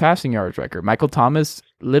broke the passing yards record. Michael Thomas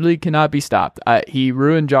literally cannot be stopped. He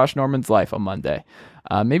ruined Josh Norman's life on Monday.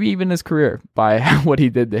 Maybe even his career by what he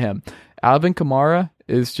did to him. Alvin Kamara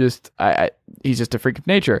is just, he's just a freak of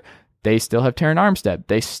nature. They still have Terron Armstead.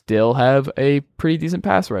 They still have a pretty decent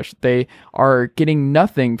pass rush. They are getting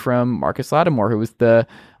nothing from Marcus Lattimore, who was the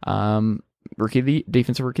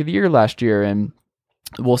defensive rookie of the year last year. And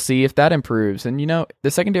we'll see if that improves. And,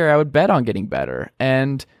 the secondary, I would bet on getting better.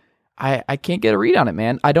 And I can't get a read on it,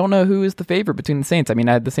 man. I don't know who is the favorite between the Saints. I mean,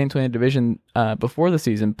 I had the Saints winning the division before the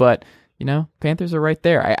season, but Panthers are right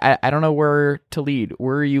there. I don't know where to lead.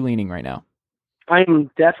 Where are you leaning right now?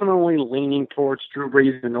 I'm definitely leaning towards Drew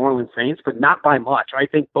Brees and the New Orleans Saints, but not by much. I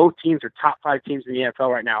think both teams are top 5 teams in the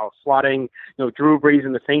NFL right now, slotting Drew Brees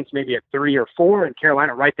and the Saints maybe at 3 or 4, and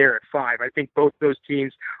Carolina right there at 5. I think both those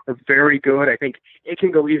teams are very good. I think it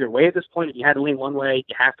can go either way at this point. If you had to lean one way,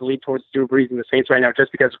 you have to lean towards Drew Brees and the Saints right now,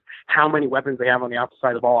 just because how many weapons they have on the opposite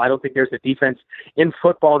side of the ball. I don't think there's a defense in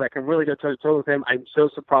football that can really go toe-to-toe with him. I'm so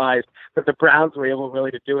surprised that the Browns were able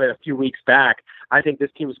really to do it a few weeks back. I think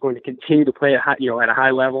this team is going to continue to play at a high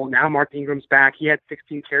level. Now Mark Ingram's back. He had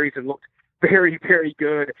 16 carries and looked very, very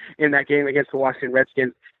good in that game against the Washington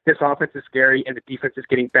Redskins. This offense is scary, and the defense is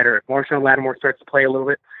getting better. If Marshawn Lattimore starts to play a little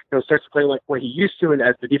bit, starts to play like what he used to, and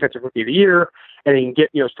as the defensive rookie of the year, and he can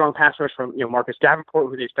get strong pass rush from Marcus Davenport,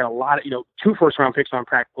 who they spent a lot of 2 first-round picks on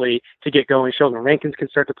practically to get going. Sheldon Rankins can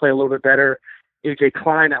start to play a little bit better. AJ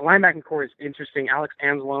Klein, that linebacking core is interesting. Alex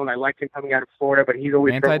Anzalone, I liked him coming out of Florida, but he's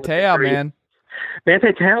always Manti-Te'o, man.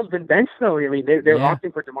 Manti-Te'o's been benched, though. I mean, they're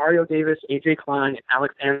opting for Demario Davis, A.J. Klein, and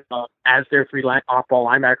Alex Anzalone as their 3 off-ball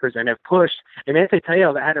linebackers, and have pushed a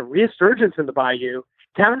Manti-Te'o that had a resurgence in the Bayou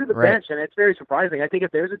down to the bench, and it's very surprising. I think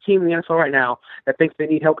if there's a team in the NFL right now that thinks they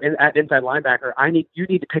need help at inside linebacker, you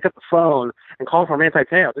need to pick up the phone and call for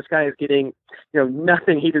Manti-Te'o. This guy is getting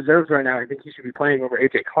nothing he deserves right now. I think he should be playing over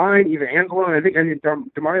A.J. Klein, even Anzalone. I think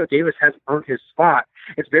Demario Davis hasn't earned his spot.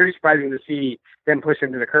 It's very surprising to see them push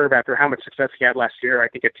him to the curb after how much success he had last year. I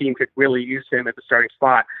think a team could really use him at the starting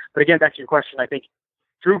spot. But again, back to your question, I think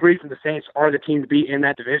Drew Brees and the Saints are the team to beat in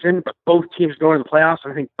that division, but both teams going to the playoffs,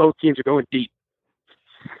 and I think both teams are going deep.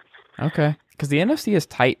 Okay. Because the NFC is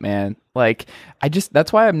tight, man.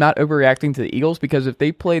 That's why I'm not overreacting to the Eagles, because if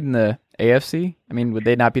they played in the AFC, I mean, would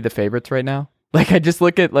they not be the favorites right now? I just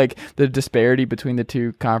look at the disparity between the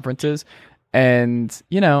two conferences, and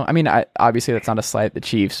obviously that's not a slight at the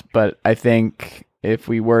Chiefs, but I think if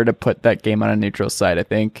we were to put that game on a neutral site, I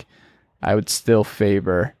think I would still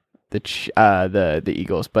favor the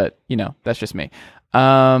Eagles, but that's just me.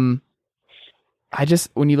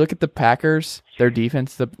 When you look at the Packers, their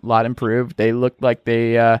defense is a lot improved. They look like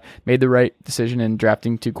they made the right decision in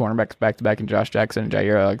drafting 2 cornerbacks back-to-back in Josh Jackson and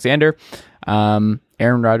Jair Alexander.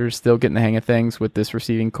 Aaron Rodgers still getting the hang of things with this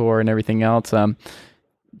receiving core and everything else.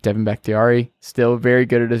 Devin Bakhtiari still very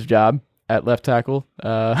good at his job at left tackle.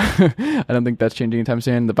 I don't think that's changing anytime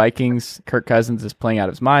soon. The Vikings, Kirk Cousins is playing out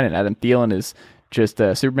of his mind, and Adam Thielen is just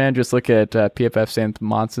Superman. Just look at PFF Sam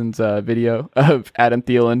Monson's video of Adam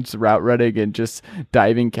Thielen's route running and just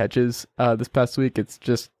diving catches this past week.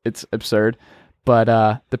 It's absurd.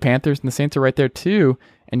 But the Panthers and the Saints are right there too.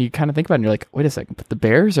 And you kind of think about it and you're like, wait a second, but the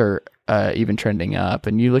Bears are even trending up.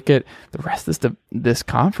 And you look at the rest of this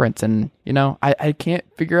conference, and I can't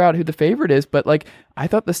figure out who the favorite is. But I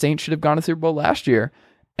thought the Saints should have gone to the Super Bowl last year,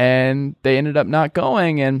 and they ended up not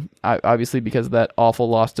going, and obviously because of that awful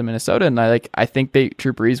loss to Minnesota. And I think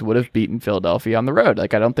Drew Brees would have beaten Philadelphia on the road. I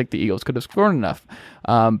don't think the Eagles could have scored enough.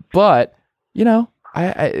 But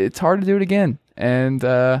it's hard to do it again. And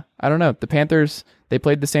I don't know. The Panthers, they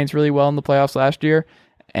played the Saints really well in the playoffs last year,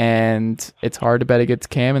 and it's hard to bet against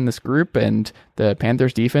Cam in this group. And the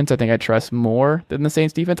Panthers defense, I think I trust more than the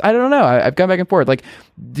Saints defense. I don't know. I've gone back and forth.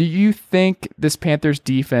 Do you think this Panthers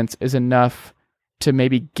defense is enough to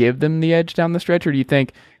maybe give them the edge down the stretch, or do you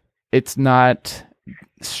think it's not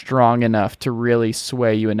strong enough to really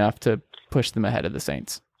sway you enough to push them ahead of the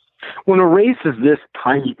Saints? When a race is this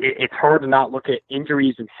tight, it's hard to not look at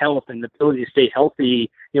injuries and health and the ability to stay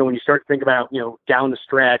healthy. When you start to think about, down the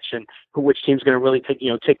stretch and which team's going to really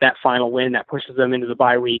take that final win that pushes them into the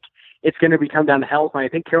bye week, it's going to come down to health. And I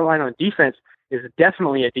think Carolina on defense is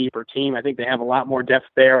definitely a deeper team. I think they have a lot more depth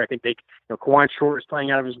there. I think Kawan Short is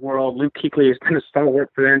playing out of his world. Luke Kuechly has been a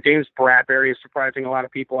stalwart for them. James Bradbury is surprising a lot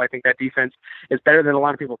of people. I think that defense is better than a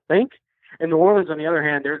lot of people think. In New Orleans, on the other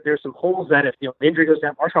hand, there's some holes that if the injury goes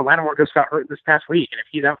down, Marshawn Lattimore got hurt this past week, and if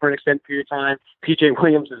he's out for an extended period of time, P.J.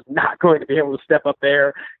 Williams is not going to be able to step up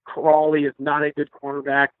there. Crawley is not a good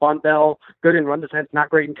cornerback. Von Bell, good in run defense, not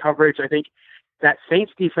great in coverage. I think that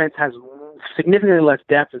Saints defense has significantly less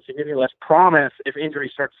depth and significantly less promise if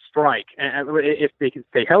injuries start to strike. And if they can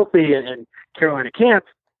stay healthy and Carolina can't,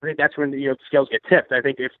 I think that's when the scales get tipped. I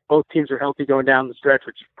think if both teams are healthy going down the stretch,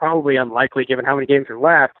 which is probably unlikely given how many games are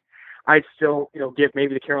left, I'd still, give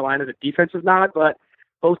maybe the Carolina the defensive nod, but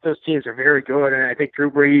both those teams are very good. And I think Drew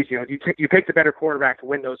Brees, you pick the better quarterback to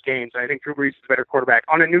win those games. I think Drew Brees is the better quarterback.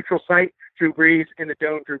 On a neutral site, Drew Brees in the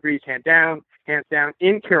dome, Drew Brees hands down.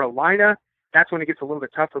 In Carolina, that's when it gets a little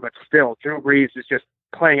bit tougher, but still, Drew Brees is just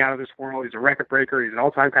playing out of this world. He's a record breaker. He's an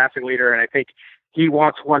all-time passing leader, and I think he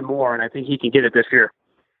wants one more, and I think he can get it this year.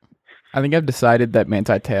 I think I've decided that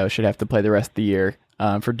Manti Te'o should have to play the rest of the year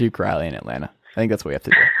for Duke Riley in Atlanta. I think that's what we have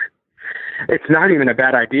to do. It's not even a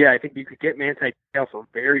bad idea. I think you could get Manti Te'o for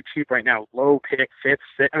very cheap right now. Low pick, fifth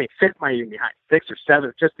might even be high, 6th or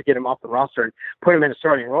 7th, just to get him off the roster and put him in a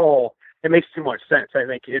starting role. It makes too much sense. I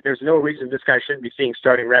think there's no reason this guy shouldn't be seeing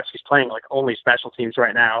starting reps. He's playing like only special teams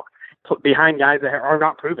right now, behind guys that are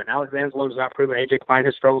not proven. Alex Anzalo's not proven. AJ Klein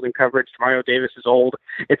has struggled in coverage. Mario Davis is old.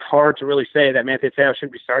 It's hard to really say that Manti Te'o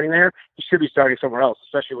shouldn't be starting there. He should be starting somewhere else,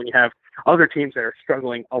 especially when you have other teams that are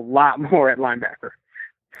struggling a lot more at linebacker.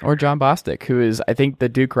 Or John Bostic, who is, I think, the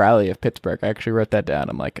Duke Riley of Pittsburgh. I actually wrote that down.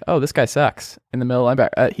 I'm like, oh, this guy sucks in the middle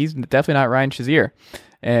linebacker. He's definitely not Ryan Shazier.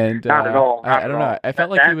 And not at all. I don't know. I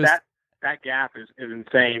felt like he was. That gap is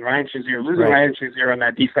insane. Ryan Shazier, losing Ryan Shazier on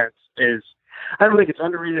that defense is, I don't think it's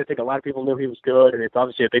underrated. I think a lot of people knew he was good, and it's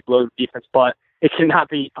obviously a big blow to defense, but it cannot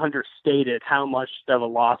be understated how much of a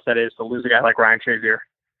loss that is to lose a guy like Ryan Shazier.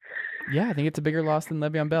 Yeah, I think it's a bigger loss than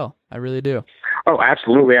Le'Veon Bell. I really do. Oh,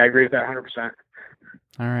 absolutely. I agree with that 100%.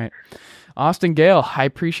 All right. Austin Gayle, I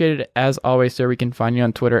appreciate it as always, sir. We can find you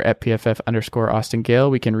on Twitter at PFF_Austin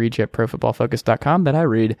Gayle. We can read you at ProFootballFocus.com that I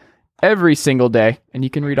read every single day. And you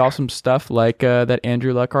can read awesome stuff like that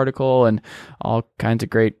Andrew Luck article and all kinds of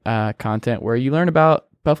great content where you learn about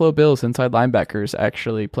Buffalo Bills inside linebackers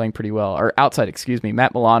actually playing pretty well. Or outside, excuse me,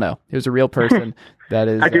 Matt Milano. He was a real person. That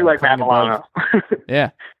is, I do like Matt Milano.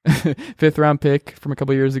 Yeah. 5th round pick from a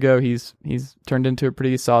couple years ago. He's turned into a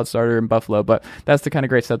pretty solid starter in Buffalo, but that's the kind of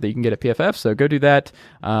great stuff that you can get at PFF. So go do that.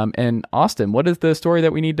 And Austin, what is the story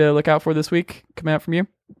that we need to look out for this week coming out from you?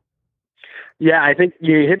 Yeah, I think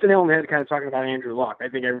you hit the nail on the head kind of talking about Andrew Luck. I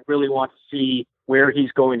think I really want to see where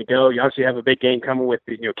he's going to go. You obviously have a big game coming with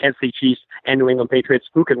Kansas City Chiefs and New England Patriots.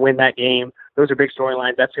 Who can win that game? Those are big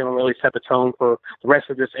storylines. That's going to really set the tone for the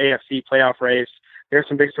rest of this AFC playoff race. There's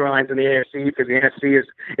some big storylines in the AFC because the NFC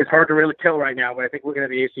is hard to really kill right now. But I think looking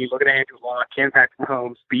at the AFC, looking at Andrew Luck, can Patrick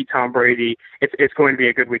Mahomes beat Tom Brady, it's going to be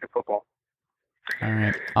a good week of football. All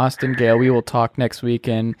right, Austin Gayle, we will talk next week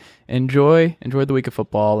and enjoy the week of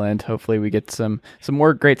football, and hopefully we get some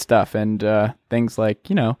more great stuff and things like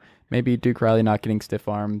maybe Duke Riley not getting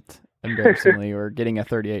stiff-armed embarrassingly or getting a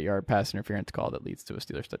 38-yard pass interference call that leads to a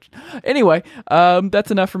Steelers touchdown. Anyway,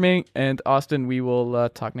 that's enough for me, and Austin, we will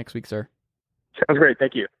talk next week, sir. Sounds great.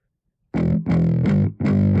 Thank you.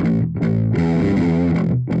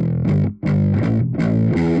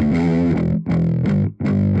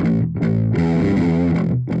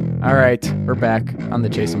 All right, we're back on the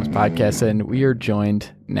Chase Thomas podcast, and we are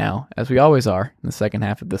joined now, as we always are, in the second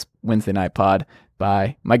half of this Wednesday night pod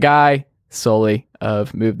by my guy, Sully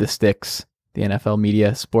of Move the Sticks, the NFL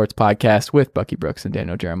Media Sports Podcast with Bucky Brooks and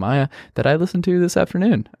Daniel Jeremiah that I listened to this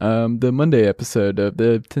afternoon, the Monday episode of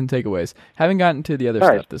the 10 Takeaways. Haven't gotten to the other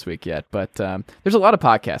stuff this week yet, but there's a lot of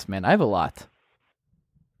podcasts, man. I have a lot.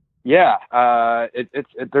 Yeah,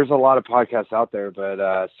 there's a lot of podcasts out there,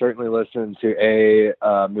 but certainly listen to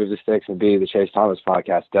Move the Sticks and B, the Chase Thomas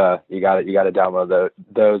podcast. You got to download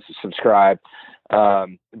those, subscribe.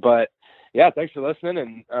 But yeah, thanks for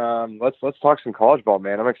listening, and let's talk some college ball,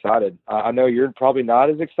 man. I'm excited. I know you're probably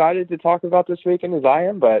not as excited to talk about this weekend as I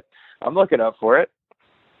am, but I'm looking up for it.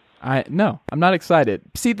 No, I'm not excited.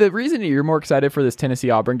 See, the reason you're more excited for this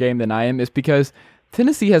Tennessee-Auburn game than I am is because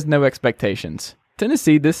Tennessee has no expectations.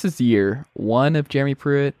 Tennessee, this is year 1 of Jeremy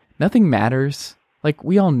Pruitt. Nothing matters. Like,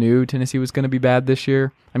 we all knew Tennessee was going to be bad this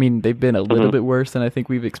year. I mean, they've been a little bit worse than I think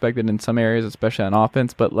we've expected in some areas, especially on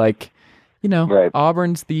offense, but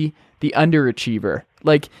Auburn's the underachiever.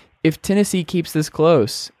 Like, if Tennessee keeps this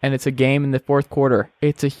close and it's a game in the fourth quarter,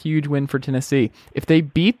 it's a huge win for Tennessee. If they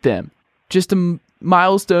beat them, just a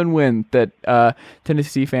milestone win that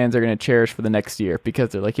Tennessee fans are going to cherish for the next year because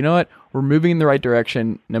they're like, you know what? We're moving in the right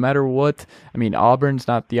direction no matter what. I mean, Auburn's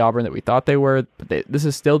not the Auburn that we thought they were, but this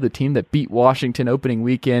is still the team that beat Washington opening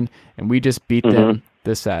weekend, and we just beat them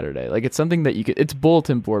this Saturday. Like, it's something that it's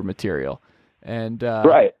bulletin board material. And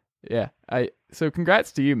right. Yeah. So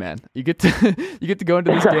congrats to you, man. You get to go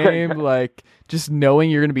into this game like just knowing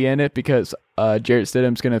you're going to be in it because Jarrett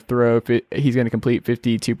Stidham's going to he's going to complete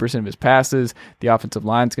 52% of his passes. The offensive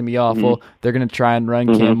line's going to be awful. They're going to try and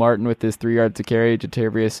run Cam Martin with his 3 yards to carry.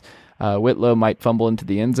 Jatavius Whitlow might fumble into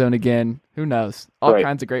the end zone again. Who knows? All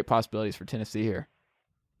kinds of great possibilities for Tennessee here.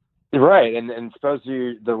 Right, and suppose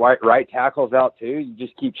the right tackle's out too. You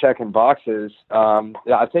just keep checking boxes.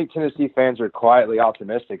 I think Tennessee fans are quietly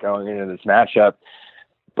optimistic going into this matchup,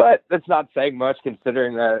 but that's not saying much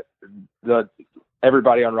considering that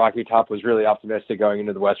everybody on Rocky Top was really optimistic going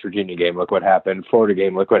into the West Virginia game. Look what happened. Florida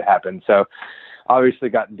game. Look what happened. So obviously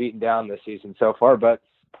gotten beaten down this season so far. But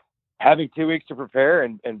having 2 weeks to prepare,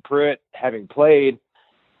 and Pruitt having played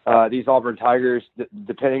these Auburn Tigers,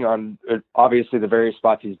 depending on obviously the various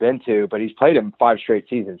spots he's been to, but he's played them 5 straight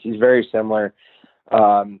seasons. He's very similar,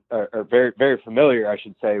 or very, very familiar, I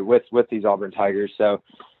should say, with these Auburn Tigers. So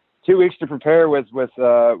 2 weeks to prepare with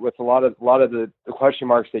a lot of the question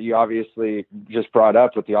marks that you obviously just brought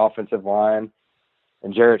up with the offensive line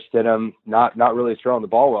and Jarrett Stidham not really throwing the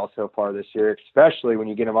ball well so far this year, especially when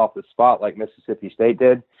you get him off the spot like Mississippi State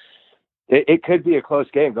did. It could be a close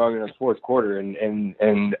game going into the fourth quarter,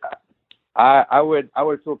 and I would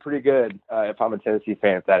feel pretty good if I'm a Tennessee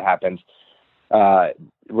fan if that happens about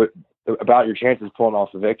your chances pulling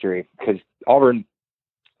off a victory, because Auburn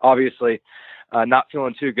obviously not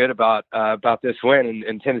feeling too good about this win,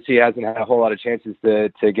 and Tennessee hasn't had a whole lot of chances to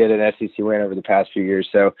get an SEC win over the past few years,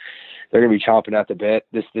 so they're going to be chomping at the bit.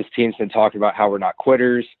 This team's been talking about how we're not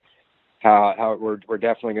quitters. How we're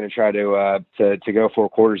definitely going to try to go 4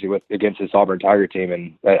 quarters against this Auburn Tiger team,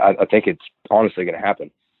 and I think it's honestly going to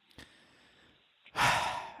happen.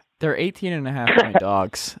 They're 18.5-point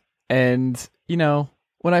dogs, and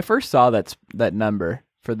when I first saw that number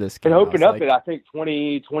for this game, it opened up at I think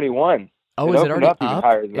 2021. Oh, is it already up?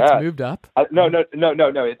 It's moved up. No.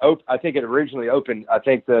 I think it originally opened. I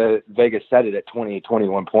think the Vegas set it at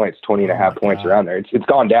 21 points, 20.5 points around there. It's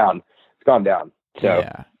gone down. It's gone down. So.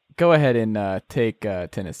 Yeah. Go ahead and take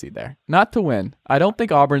Tennessee there. Not to win. I don't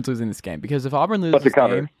think Auburn's losing this game, because if Auburn loses this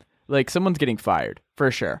game, someone's getting fired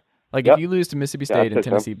for sure. If you lose to Mississippi State and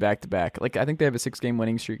Tennessee back to back, I think they have a 6-game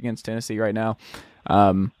winning streak against Tennessee right now.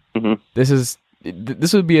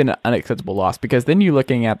 This would be an unacceptable loss, because then you're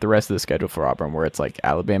looking at the rest of the schedule for Auburn, where it's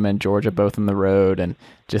Alabama and Georgia both on the road, and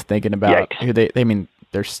just thinking about who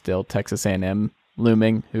there's still Texas A&M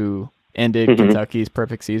looming, who ended Kentucky's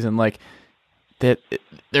perfect season.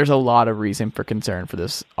 There's a lot of reason for concern for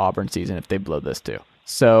this Auburn season if they blow this too.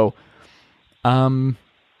 So,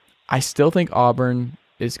 I still think Auburn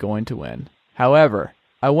is going to win. However,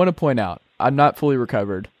 I want to point out, I'm not fully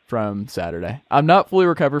recovered from Saturday. I'm not fully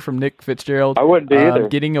recovered from Nick Fitzgerald. I wouldn't be either.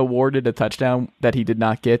 Getting awarded a touchdown that he did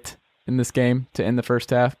not get in this game to end the first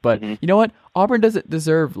half. But you know what? Auburn doesn't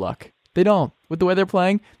deserve luck. They don't. With the way they're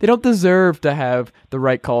playing, they don't deserve to have the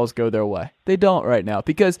right calls go their way. They don't right now,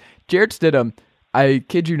 because Jarrett Stidham, I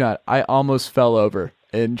kid you not, I almost fell over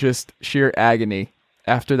in just sheer agony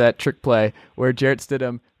after that trick play where Jarrett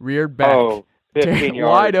Stidham reared back, 15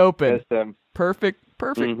 yards, wide open, perfect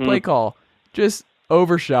play call, just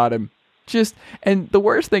overshot him. And the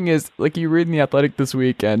worst thing is, you read in The Athletic this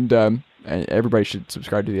week, and everybody should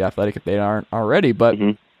subscribe to The Athletic if they aren't already, but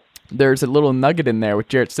there's a little nugget in there with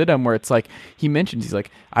Jarrett Stidham where it's he mentions, he's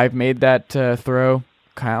I've made that throw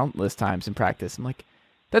countless times in practice. I'm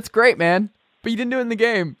that's great, man. But you didn't do it in the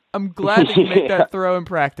game. I'm glad that you make that throw in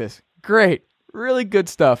practice. Great. Really good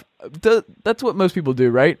stuff. That's what most people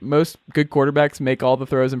do, right? Most good quarterbacks make all the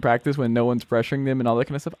throws in practice when no one's pressuring them and all that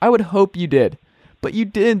kind of stuff. I would hope you did. But you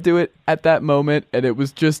didn't do it at that moment, and it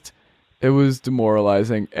was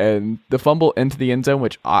demoralizing. And the fumble into the end zone,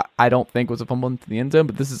 which I don't think was a fumble into the end zone,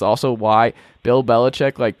 but this is also why Bill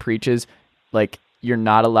Belichick preaches you're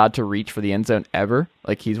not allowed to reach for the end zone ever.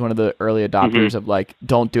 He's one of the early adopters of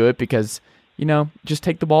don't do it, because just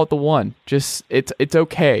take the ball at the 1. Just it's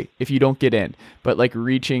okay if you don't get in, but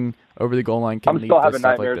reaching over the goal line can lead to stuff like this. I'm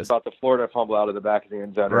still having nightmares about the Florida fumble out of the back of the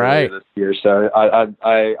end zone earlier this year, so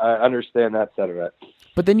I understand that side of it.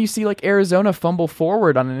 But then you see Arizona fumble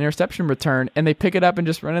forward on an interception return, and they pick it up and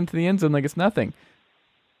just run into the end zone like it's nothing.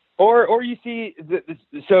 Or you see,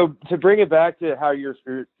 so to bring it back to how you're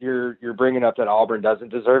bringing up that Auburn doesn't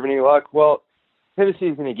deserve any luck. Well,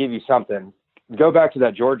 Tennessee's going to give you something. Go back to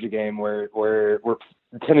that Georgia game where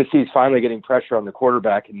Tennessee's finally getting pressure on the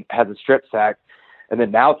quarterback and has a strip sack, and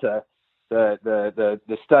then Nauta, the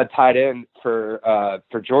stud tight end for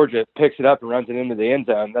Georgia, picks it up and runs it into the end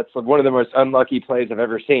zone. That's one of the most unlucky plays I've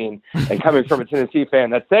ever seen, and coming from a Tennessee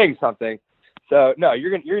fan, that's saying something. So no,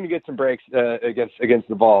 you're gonna get some breaks against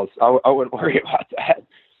the balls. I wouldn't worry about that.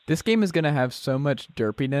 This game is gonna have so much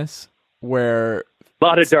derpiness where a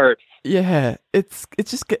lot of dirt. Yeah, it's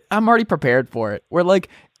just I'm already prepared for it. Where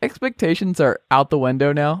expectations are out the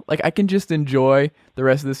window now. I can just enjoy the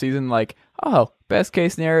rest of the season. Best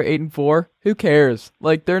case scenario 8-4. Who cares?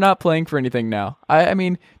 They're not playing for anything now. I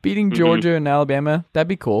mean, beating Georgia and Alabama, that'd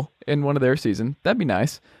be cool in one of their season. That'd be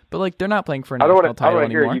nice. But they're not playing for a national title anymore. I don't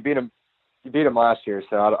want to hear you beat them. You beat them last year,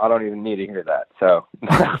 so I don't even need to hear that. So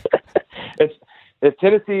if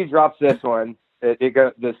Tennessee drops this one,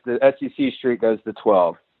 the SEC streak goes to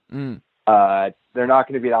 12. They're not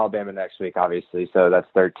going to beat Alabama next week, obviously, so that's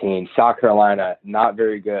 13. South Carolina, not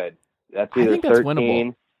very good. That's I either think that's 13.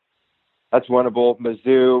 winnable. That's winnable.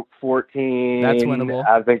 Mizzou 14. That's winnable.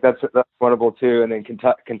 I think that's winnable too. And then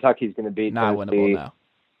Kentucky's going to beat Not Tennessee, winnable now.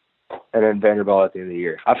 and then Vanderbilt at the end of the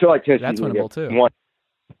year. I feel like Tennessee's That's gonna winnable get too. one.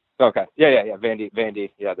 Okay. Yeah. Vandy.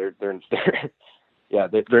 Yeah,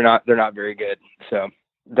 they're not very good. So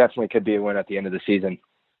definitely could be a win at the end of the season.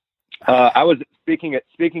 I was speaking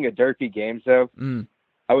of derpy games though.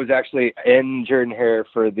 I was actually in Jordan-Hare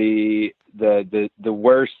for the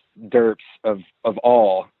worst derps of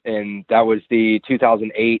all, and that was the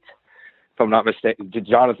 2008, if I'm not mistaken,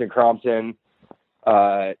 Jonathan Crompton,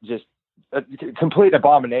 just a complete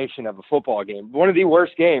abomination of a football game. One of the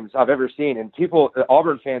worst games I've ever seen, and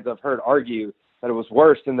Auburn fans I've heard argue that it was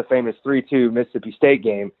worse than the famous 3-2 Mississippi State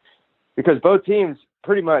game, because both teams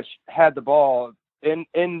pretty much had the ball in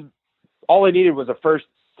all they needed was a first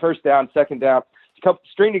down, second down,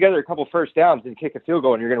 string together a couple first downs and kick a field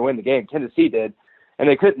goal, and you're going to win the game. Tennessee did, and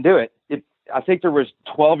they couldn't do it. I think there was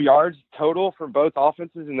 12 yards total from both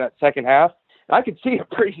offenses in that second half. And I could see a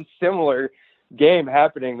pretty similar game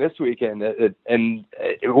happening this weekend, and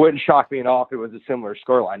it wouldn't shock me at all if it was a similar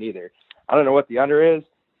scoreline either. I don't know what the under is,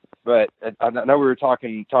 but I know we were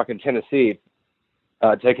talking Tennessee,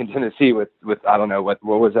 taking Tennessee with I don't know what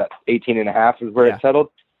was that, 18.5 is where it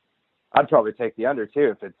settled. I'd probably take the under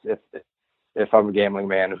too if I'm a gambling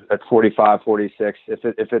man at 45, 46.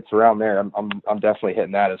 If it's around there, I'm definitely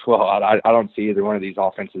hitting that as well. I don't see either one of these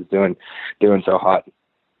offenses doing so hot.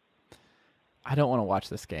 I don't want to watch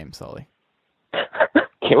this game, Sully.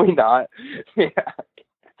 Can we not?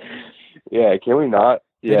 Yeah. Can we not?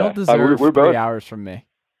 They don't deserve we're 3 both, hours from me.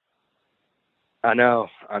 I know.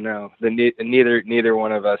 Neither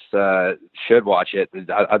one of us should watch it.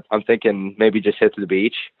 I'm thinking maybe just head to the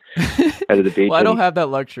beach. Head to the beach. Well, I don't have that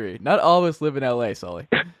luxury. Not all of us live in LA, Sully.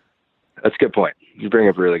 That's a good point. You bring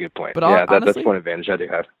up a really good point. But honestly, that's one advantage I do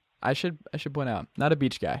have. I should point out, not a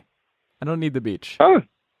beach guy. I don't need the beach. Oh.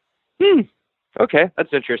 Okay,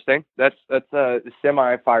 that's interesting. That's a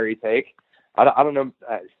semi-fiery take. I don't know.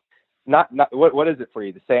 Not what is it for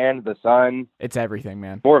you? The sand, the sun? It's everything,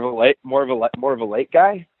 man. More of a lake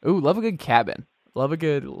guy? Ooh, love a good cabin. Love a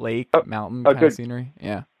good lake, mountain kind of scenery.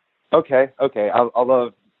 Yeah. Okay. I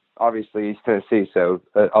love, obviously, East Tennessee, so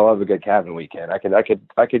I love a good cabin weekend. I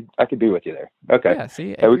could be with you there. Okay. Yeah.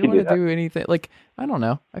 See, if you want to do anything, like, I don't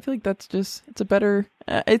know. I feel like that's just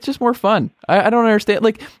it's just more fun. I don't understand,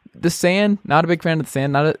 like, the sand. Not a big fan of the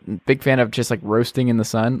sand. Not a big fan of just like roasting in the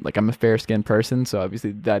sun. Like, I'm a fair skinned person, so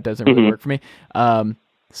obviously that doesn't really work for me.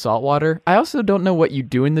 Saltwater. I also don't know what you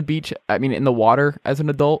do in the water as an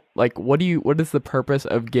adult. Like, what is the purpose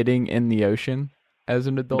of getting in the ocean as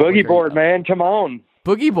an adult? Boogie board, man. Come on.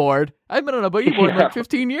 Boogie board? I've been on a boogie board in like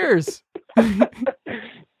 15 years.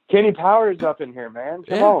 Kenny Powers up in here, man.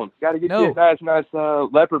 Come on. Got to get you a nice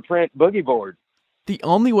leopard print boogie board. The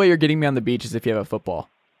only way you're getting me on the beach is if you have a football.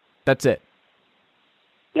 That's it.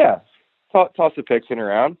 Yeah. Toss the picks in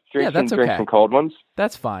around. Drink some cold ones.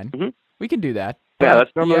 That's fine. Mm-hmm. We can do that. Yeah,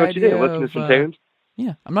 that's normally what you do. Listen to some tunes.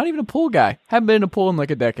 Yeah, I'm not even a pool guy. Haven't been in a pool in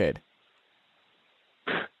like a decade.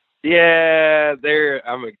 Yeah,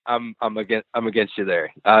 I'm against you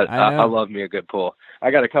there. I love me a good pool.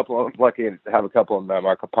 I got I'm lucky to have a couple in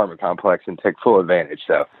my apartment complex and take full advantage.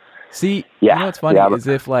 So, see, you know what's funny is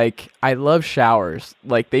if like I love showers,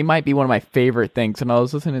 like they might be one of my favorite things. And I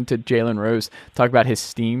was listening to Jalen Rose talk about his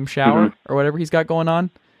steam shower or whatever he's got going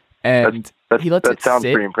on, and he lets it sounds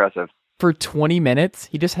sit pretty impressive. For 20 minutes.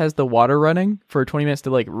 He just has the water running for 20 minutes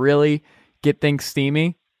to like really get things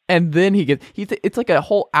steamy. And then it's like a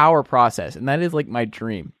whole hour process. And that is like my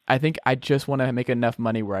dream. I think I just want to make enough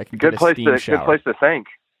money where I can get a steam shower. Good place to think.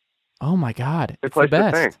 Oh my God. Good it's place the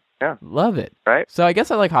best. To think. Yeah. Love it. Right. So I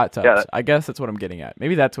guess I like hot tubs. Yeah, I guess that's what I'm getting at.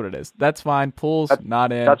 Maybe that's what it is. That's fine. Pools,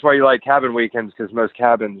 not in. That's why you like cabin weekends, because most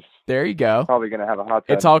cabins. There you go. Probably going to have a hot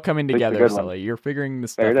tub. It's all coming together, Sully. You're figuring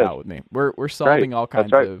this stuff out with me. We're solving all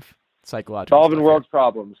kinds of psychological solving stuff world's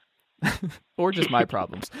problems. Or just my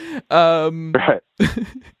problems. Right.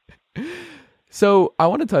 So I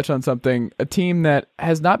want to touch on something, a team that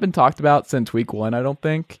has not been talked about since week 1, I don't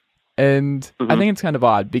think. And I think it's kind of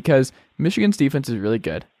odd because Michigan's defense is really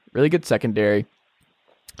good secondary.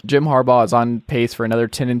 Jim Harbaugh is on pace for another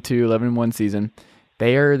 10-2, 11-1 season.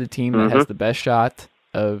 They are the team that has the best shot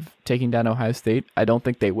of taking down Ohio State. I don't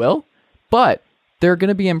think they will, but they're going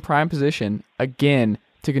to be in prime position again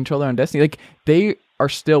to control their own destiny. Like, they are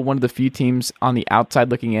still one of the few teams on the outside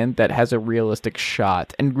looking in that has a realistic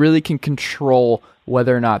shot and really can control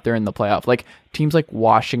whether or not they're in the playoff. Like teams like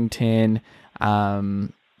Washington,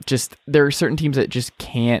 just there are certain teams that just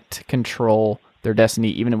can't control their destiny,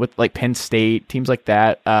 even with like Penn State, teams like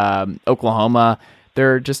that, Oklahoma.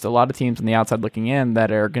 there are just a lot of teams on the outside looking in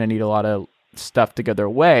that are going to need a lot of stuff to go their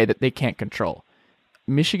way that they can't control.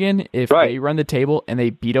 Michigan, if they run the table and they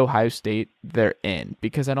beat Ohio State, they're in,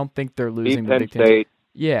 because I don't think they're losing the Big Ten. State,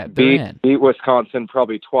 yeah, they're in. Beat Wisconsin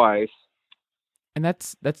probably twice, and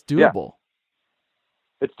that's doable.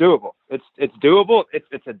 Yeah. It's doable. It's doable.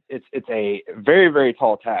 It's a very, very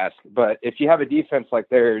tall task. But if you have a defense like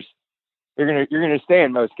theirs, you're gonna stay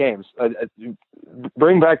in most games.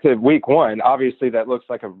 Bring back to week 1. Obviously, that looks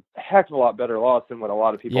like a heck of a lot better loss than what a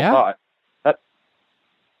lot of people thought.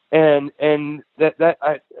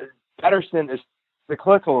 Patterson is to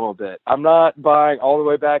click a little bit. I'm not buying all the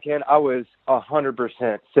way back in. I was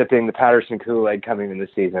 100% sipping the Patterson Kool-Aid coming in the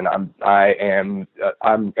season. I'm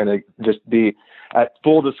gonna just be at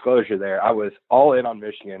full disclosure there. I was all in on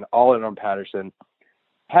Michigan, all in on Patterson.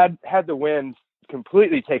 Had the wins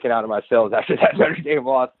completely taken out of my sails after that Notre Dame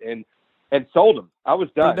loss, and sold them. I was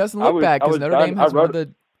done. It doesn't look bad because Notre Dame has one of the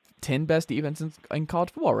 10 best defenses in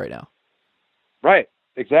college football right now. Right.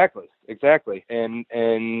 Exactly.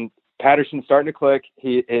 And Patterson's starting to click.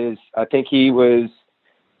 I think he was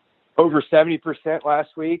over 70%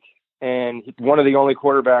 last week, and one of the only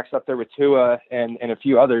quarterbacks up there with Tua and a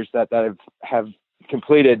few others that have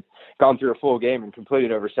gone through a full game and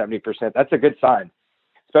completed over 70%. That's a good sign,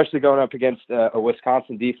 especially going up against a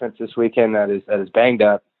Wisconsin defense this weekend that is banged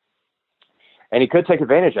up. And he could take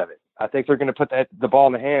advantage of it. I think they're going to put the ball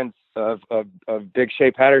in the hands of Big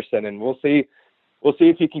Shea Patterson, and we'll see. We'll see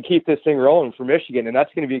if he can keep this thing rolling for Michigan, and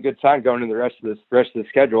that's going to be a good sign going into the rest of the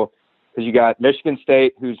schedule, because you got Michigan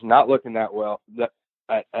State, who's not looking that well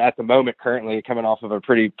at the moment, currently coming off of a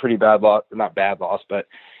pretty bad loss, not bad loss, but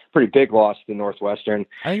pretty big loss to Northwestern.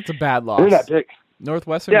 I think it's a bad loss. They're not big.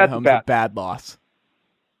 Northwestern at home is a bad loss.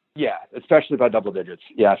 Yeah, especially by double digits.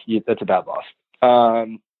 Yeah, that's a bad loss.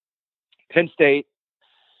 Penn State.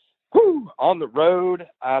 On the road,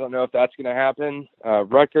 I don't know if that's going to happen.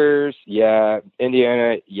 Rutgers, yeah.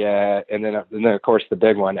 Indiana, yeah. And then of course the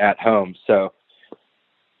big one at home. So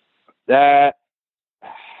that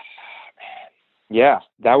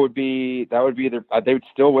would be they would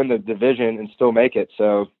still win the division and still make it.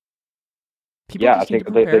 So people just need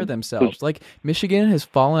to prepare themselves. Like, Michigan has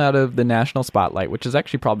fallen out of the national spotlight, which is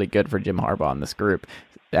actually probably good for Jim Harbaugh in this group,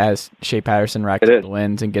 as Shea Patterson racks up the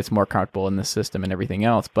wins and gets more comfortable in the system and everything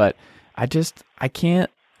else. But I can't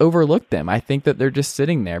overlook them. I think that they're just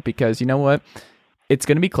sitting there because, you know what? It's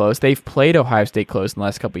going to be close. They've played Ohio State close in the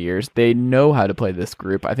last couple of years. They know how to play this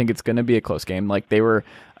group. I think it's going to be a close game. Like, they were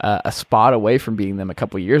a spot away from beating them a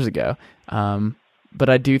couple of years ago. But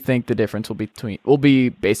I do think the difference will be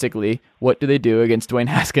basically, what do they do against Dwayne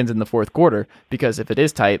Haskins in the fourth quarter? Because if it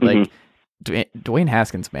is tight, like, Dwayne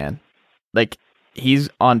Haskins, man, like, he's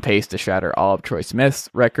on pace to shatter all of Troy Smith's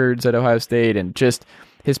records at Ohio State, and just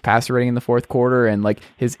his passer rating in the fourth quarter and like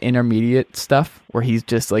his intermediate stuff where he's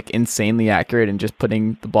just like insanely accurate and just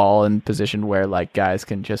putting the ball in position where like guys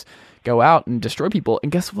can just go out and destroy people.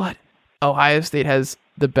 And guess what? Ohio State has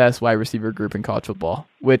the best wide receiver group in college football,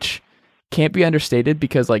 which can't be understated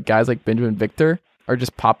because like guys like Benjamin Victor are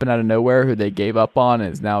just popping out of nowhere, who they gave up on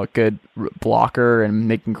and is now a good blocker and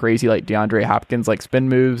making crazy like DeAndre Hopkins like spin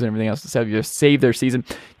moves and everything else to just save their season.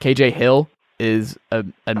 KJ Hill is a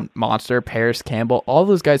monster. Paris Campbell, all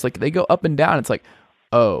those guys, like, they go up and down. It's like,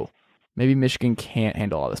 oh, maybe Michigan can't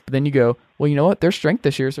handle all this. But then you go, well, you know what? Their strength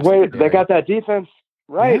this year is they got that defense,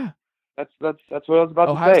 right? Yeah. That's what I was about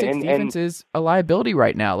Ohio to say. State's defense is a liability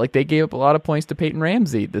right now. Like, they gave up a lot of points to Peyton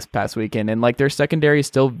Ramsey this past weekend, and like their secondary is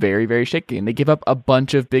still very, very shaky, and they give up a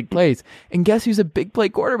bunch of big plays. And guess who's a big play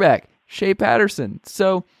quarterback? Shea Patterson.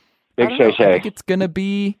 So I think it's gonna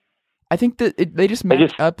be. I think that they just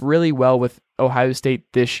match up really well with Ohio State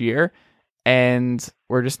this year, and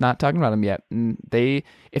we're just not talking about them yet. And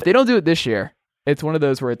if they don't do it this year, it's one of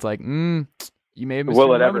those where it's like, you may have missed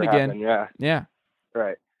your moment again. Yeah,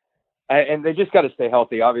 right. And they just got to stay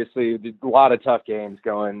healthy. Obviously, a lot of tough games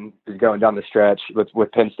going down the stretch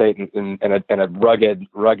with Penn State and a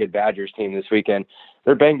rugged Badgers team this weekend.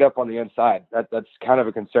 They're banged up on the inside. That's kind of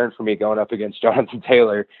a concern for me going up against Jonathan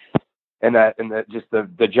Taylor and just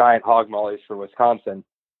the giant hog mollies for Wisconsin.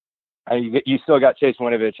 You still got Chase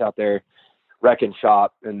Winovich out there wrecking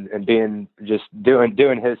shop and being just doing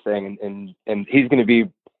his thing, and he's going to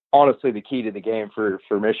be honestly the key to the game for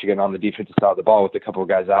Michigan on the defensive side of the ball with a couple of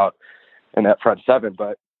guys out in that front seven.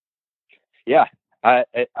 But yeah,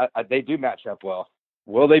 they do match up well.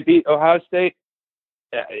 Will they beat Ohio State?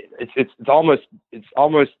 It's almost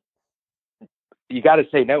you got to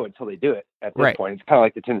say no until they do it at this point. It's kind of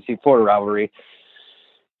like the Tennessee-Florida rivalry.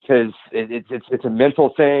 because it's a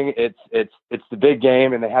mental thing. It's the big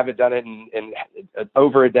game, and they haven't done it in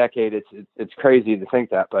over a decade. It's crazy to think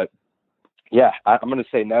that, but yeah, I'm going to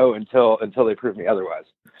say no until they prove me otherwise.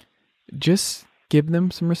 Just give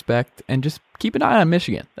them some respect and just keep an eye on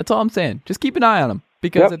Michigan. That's all I'm saying. Just keep an eye on them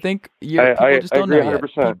because I think people just don't know yet.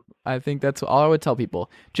 100%. I think that's all I would tell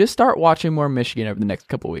people. Just start watching more Michigan over the next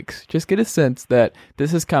couple of weeks. Just get a sense that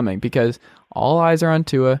this is coming because all eyes are on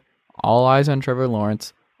Tua, all eyes on Trevor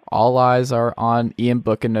Lawrence, all eyes are on Ian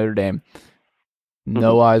Book and Notre Dame.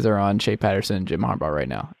 No eyes are on Shea Patterson and Jim Harbaugh right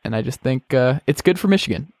now. And I just think it's good for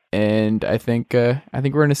Michigan. And I think we're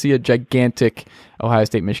going to see a gigantic Ohio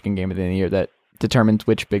State-Michigan game at the end of the year that determines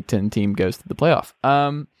which Big Ten team goes to the playoff.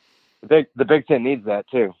 The Big Ten needs that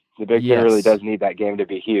too. The Big Ten really does need that game to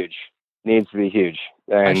be huge. Needs to be huge,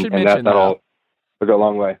 and that'll go a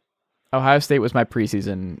long way. Ohio State was my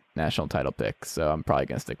preseason national title pick, so I'm probably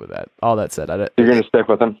going to stick with that. All that said, you're going to stick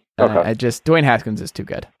with them. Okay. Dwayne Haskins is too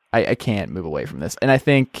good. I can't move away from this, and I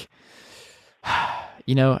think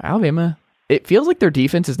Alabama. It feels like their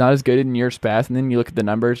defense is not as good in years past, and then you look at the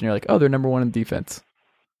numbers and you're like, oh, they're number one in defense.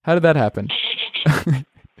 How did that happen?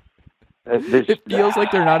 It feels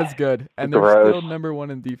like they're not as good, and they're still number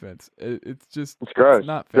one in defense. It's gross. It's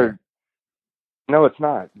not fair. No, it's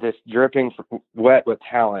not. Just dripping wet with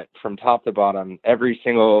talent from top to bottom. Every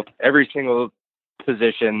single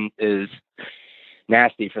position is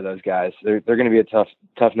nasty for those guys. They're going to be a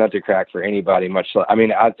tough nut to crack for anybody.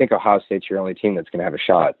 I think Ohio State's your only team that's going to have a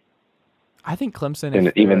shot. I think Clemson,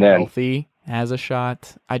 if even they're healthy, has a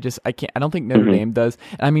shot. I can't. I don't think Notre Dame does.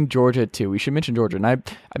 And I mean Georgia too. We should mention Georgia. And I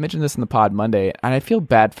mentioned this in the pod Monday, and I feel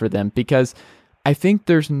bad for them because I think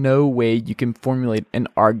there's no way you can formulate an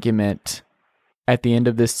argument at the end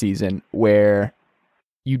of this season where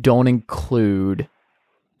you don't include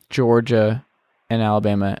Georgia and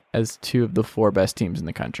Alabama as two of the four best teams in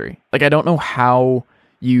the country. Like, I don't know how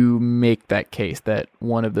you make that case that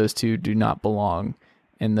one of those two do not belong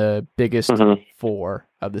in the biggest four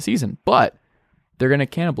of the season, but they're going to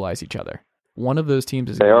cannibalize each other. One of those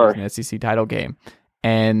teams is going to be an SEC title game,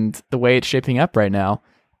 and the way it's shaping up right now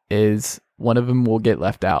is one of them will get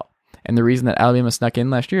left out. And the reason that Alabama snuck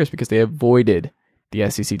in last year is because they avoided the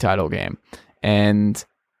SEC title game. And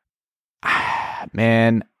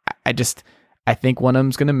man, I think one of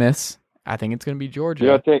them's going to miss. I think it's going to be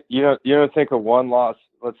Georgia. You don't think a one loss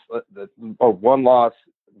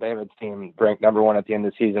Bama team ranked number one at the end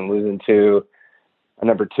of the season losing to a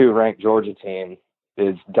number 2 ranked Georgia team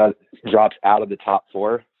drops out of the top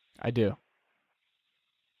 4? I do.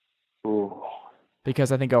 Ooh.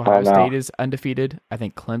 Because I think Ohio State is undefeated. I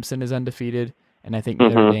think Clemson is undefeated, and I think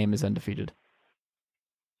Notre Dame is undefeated.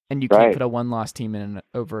 And you can't put a one-loss team in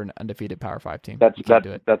over an undefeated Power 5 team. That's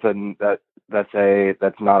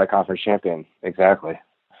not a conference champion. Exactly.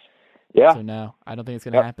 Yeah. So no, I don't think it's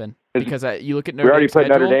going to happen because you look at Notre Dame. We already put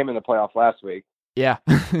Notre Dame in the playoff last week. Yeah.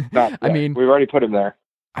 We've already put him there.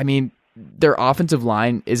 I mean, their offensive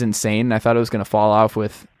line is insane. I thought it was going to fall off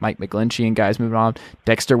with Mike McGlinchey and guys moving on.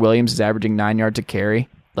 Dexter Williams is averaging 9 yards a carry.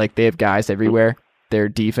 Like, they have guys everywhere. Their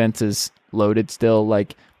defense is loaded still.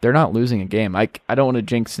 Like, they're not losing a game. I don't want to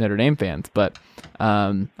jinx Notre Dame fans, but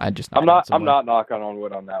I'm not knocking on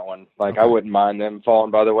wood on that one. Like, okay. I wouldn't mind them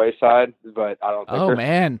falling by the wayside, but I don't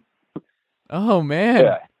think. Oh man.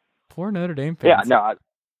 Yeah. Poor Notre Dame fans. Yeah,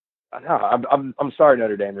 I'm sorry,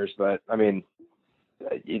 Notre Damers, but I mean,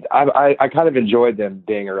 I kind of enjoyed them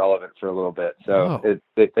being irrelevant for a little bit. So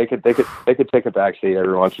they could take a backseat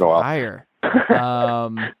every once in a while. Fire. Oh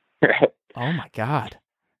my God.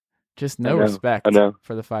 Just no respect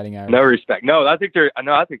for the Fighting Irish. No respect. No, I think they're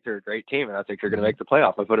a great team, and I think they're going to make the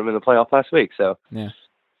playoff. I put them in the playoff last week. So yeah,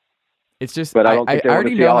 it's just. But I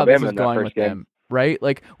already know how this is going with them, right?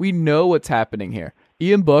 Like, we know what's happening here.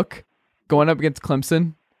 Ian Book going up against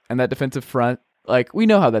Clemson and that defensive front. Like, we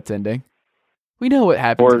know how that's ending. We know what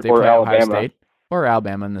happens if they play Ohio State or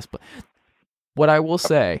Alabama in this. What I will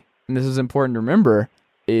say, and this is important to remember,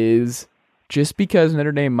 is just because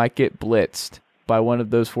Notre Dame might get blitzed by one of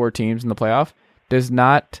those 4 teams in the playoff does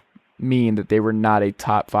not mean that they were not a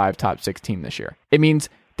top 5, top 6 team this year. It means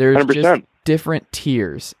there's 100%. Just different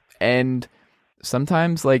tiers, and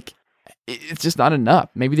sometimes, like, it's just not enough.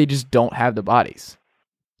 Maybe they just don't have the bodies.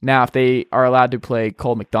 Now, if they are allowed to play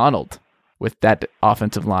Cole McDonald with that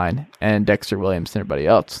offensive line and Dexter Williams and everybody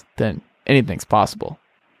else, then anything's possible.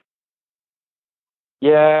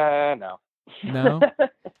 Yeah, no. No?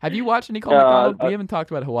 Have you watched any Cole McDonald? We haven't talked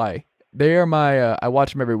about Hawaii. They are my, I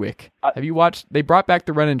watch them every week. Have you watched, they brought back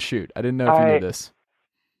the run and shoot. I didn't know if you knew this.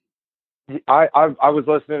 I was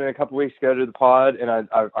listening a couple weeks ago to the pod, and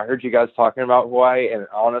I heard you guys talking about Hawaii, and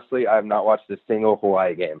honestly, I have not watched a single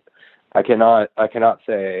Hawaii game. I cannot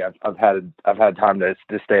say I've had time to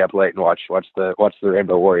stay up late and watch the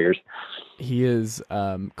Rainbow Warriors. He is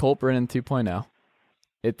Colt Brennan 2.0.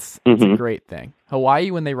 It's a great thing.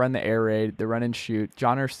 Hawaii, when they run the air raid, the run and shoot,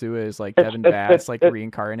 John Ursua is like Devin Bass, like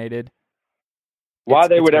reincarnated. Why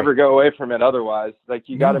they would ever go away from it otherwise? Like,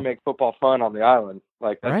 you got to make football fun on the island.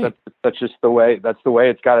 Like, that's just the way. That's the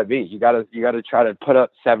way it's got to be. You got to try to put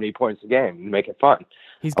up 70 points a game and make it fun.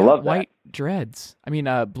 He's got white dreads. I mean,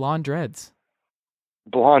 blonde dreads.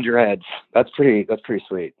 Blonde dreads. That's pretty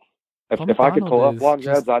sweet. If I could pull off blonde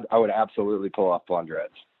dreads, I would absolutely pull off blonde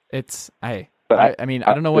dreads. I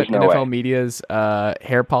don't know what NFL media's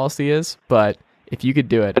hair policy is, but if you could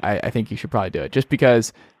do it, I think you should probably do it. Just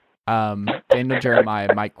because Daniel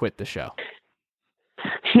Jeremiah might quit the show.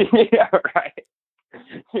 Yeah, right.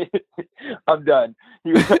 I'm done.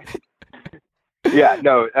 Yeah,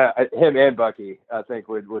 no, him and Bucky, I think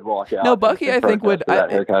would walk out. No, Bucky, I think would.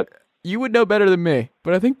 You would know better than me,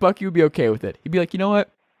 but I think Bucky would be okay with it. He'd be like, you know what?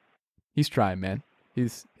 He's trying, man.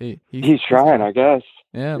 He's trying, I guess.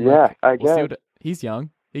 Yeah, I guess. He's young.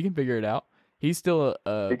 He can figure it out. He's still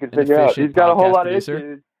he can figure it out. He's got a whole lot producer. of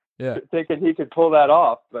issues. Yeah, thinking he could pull that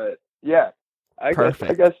off, but yeah, I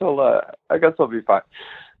guess he'll be fine.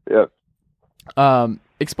 Yeah.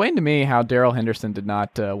 Explain to me how Darrell Henderson did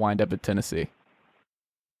not wind up at Tennessee.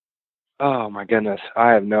 Oh my goodness,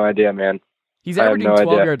 I have no idea, man. He's averaging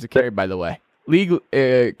 12 yards a carry, by the way. He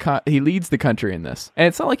leads the country in this, and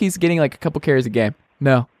it's not like he's getting like a couple carries a game.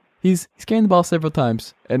 No, he's carrying the ball several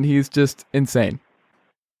times, and he's just insane.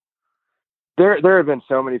 There have been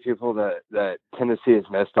so many people that Tennessee has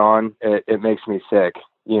missed on. It makes me sick.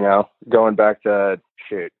 You know, going back to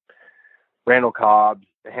Randall Cobb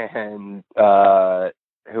and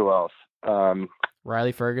who else?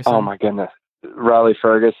 Riley Ferguson. Oh my goodness, Riley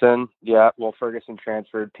Ferguson. Yeah, well, Ferguson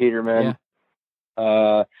transferred. Peterman.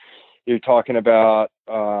 Yeah. You're talking about,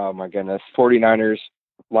 oh my goodness, 49ers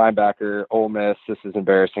linebacker, Ole Miss. This is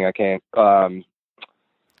embarrassing. I can't.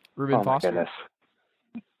 Reuben Foster. My goodness.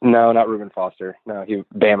 No, not Reuben Foster. No,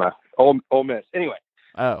 Bama. Ole Miss. Anyway.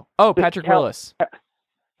 Oh, Patrick Willis.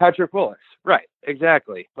 Patrick Willis. Right.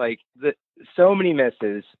 Exactly. Like so many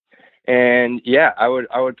misses, and yeah, I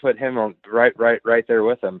would put him on right there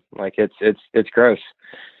with him. Like it's gross.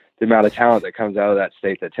 The amount of talent that comes out of that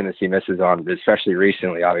state that Tennessee misses on, especially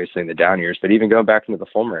recently, obviously in the down years, but even going back into the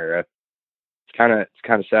Fulmer era, it's kind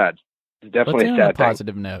of sad. It's definitely a sad on a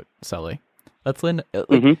positive note, Sully. Let's end.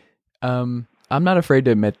 I'm not afraid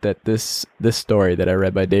to admit that this story that I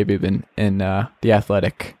read by Dave Eben in The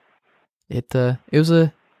Athletic, it was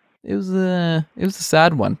a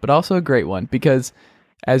sad one, but also a great one because,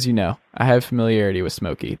 as you know, I have familiarity with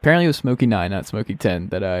Smokey. Apparently, it was Smokey 9, not Smokey 10,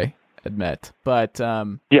 that I had met. But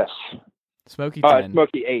yes, Smokey 10,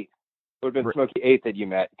 Smokey 8. It would have been Smokey 8 that you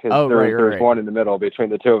met because there was one in the middle between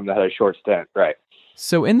the two of them that had a short stint, right?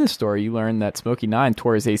 So in this story, you learn that Smokey 9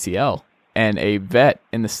 tore his ACL. And a vet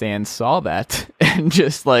in the stands saw that and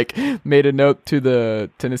just like made a note to the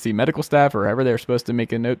Tennessee medical staff or whoever they were supposed to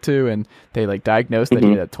make a note to. And they like diagnosed that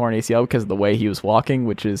he had a torn ACL because of the way he was walking,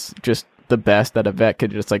 which is just the best that a vet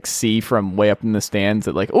could just like see from way up in the stands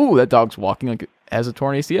that like, oh, that dog's walking like it has a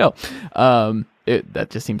torn ACL. That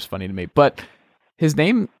just seems funny to me. But his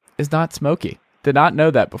name is not Smokey. Did not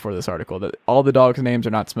know that before this article, that all the dogs' names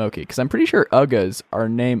are not Smokey. Because I'm pretty sure Uggas are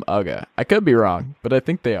named Ugga. I could be wrong, but I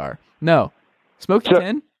think they are. No. Smokey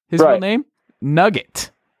 10, his real name? Nugget.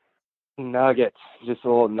 Nugget. Just a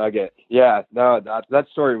little nugget. Yeah, no, that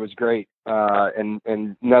story was great. And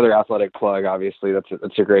another athletic plug, obviously.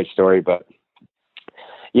 That's a great story. But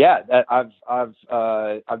yeah, I've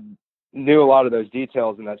knew a lot of those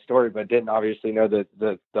details in that story, but didn't obviously know that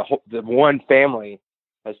the one family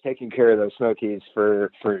has taken care of those Smokies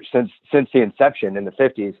for since the inception in the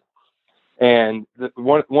 50s. And the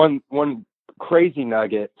one crazy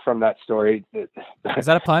nugget from that story. Is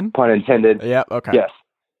that a pun? Pun intended. Yeah. Okay. Yes.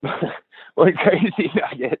 One crazy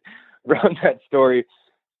nugget from that story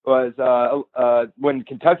was when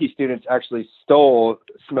Kentucky students actually stole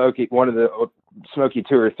Smokey, one of the Smokey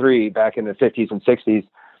 2 or 3 back in the 50s and 60s.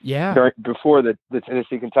 Yeah. Before the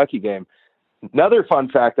Tennessee Kentucky game. Another fun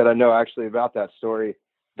fact that I know actually about that story: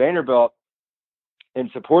 Vanderbilt,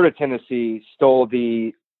 in support of Tennessee, stole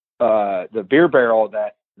the beer barrel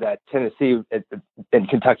that Tennessee and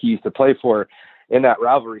Kentucky used to play for in that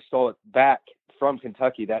rivalry, stole it back from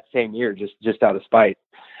Kentucky that same year, just out of spite,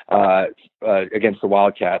 against the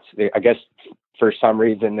Wildcats. I guess for some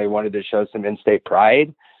reason they wanted to show some in-state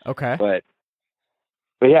pride. Okay. But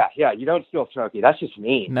yeah, you don't steal Smokey. That's just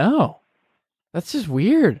mean. No. That's just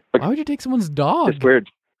weird. Why would you take someone's dog? It's weird.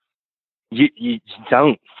 You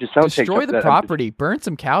don't Destroy take the property, burn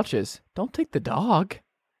some couches. Don't take the dog.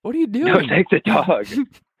 What are you doing? Don't take the dog.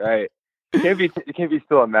 Right. It can't be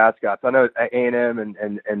still a mascot. I know A&M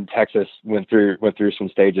and Texas went through some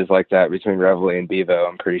stages like that between Reveille and Bevo,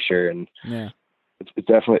 I'm pretty sure, and it's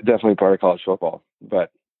definitely part of college football.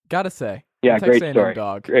 But gotta say, yeah, great A&M story.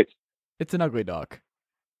 Dog. Great. It's an ugly dog.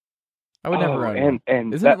 I would never own one.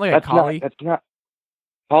 And isn't it like a collie? That's not.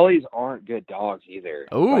 Collies aren't good dogs either.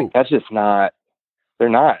 Ooh, that's just not. They're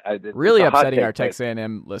not. Really upsetting our Texas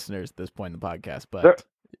A&M listeners at this point in the podcast, but.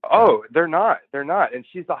 They're not. They're not. And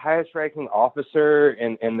she's the highest ranking officer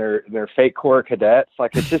in their fake corps cadets.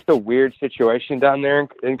 Like, it's just a weird situation down there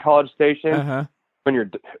in College Station. Uh-huh.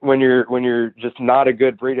 When you're just not a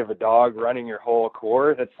good breed of a dog running your whole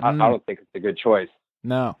corps. I don't think it's a good choice.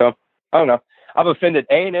 No. So I don't know. I've offended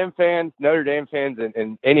A&M fans, Notre Dame fans,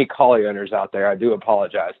 and any collie owners out there. I do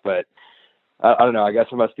apologize, but I don't know. I guess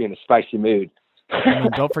I must be in a spicy mood.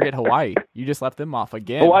 Don't forget Hawaii. You just left them off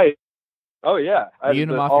again. Hawaii. Oh, yeah. Leaving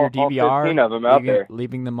them off your DVR. All 15 of them out there.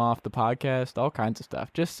 Leaving them off the podcast. All kinds of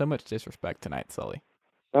stuff. Just so much disrespect tonight, Sully.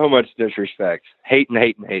 So much disrespect.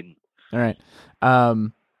 Hating. All right.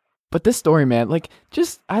 But this story, man, like,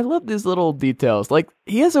 just, I love these little details. Like,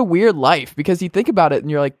 he has a weird life because you think about it and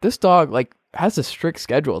you're like, this dog, like, has a strict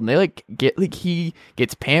schedule and they, like, he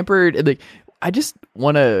gets pampered. And, like, I just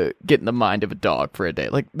want to get in the mind of a dog for a day.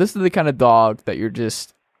 Like, this is the kind of dog that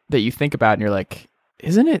that you think about and you're like,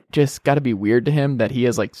 isn't it just got to be weird to him that he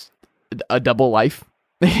has like a double life?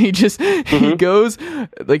 He goes,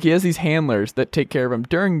 like, he has these handlers that take care of him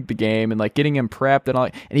during the game and like getting him prepped and all,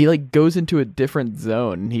 and he like goes into a different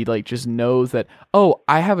zone and he like just knows that, oh,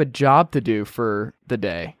 I have a job to do for the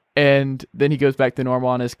day. And then he goes back to normal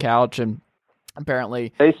on his couch and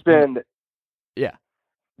apparently they spend. Yeah.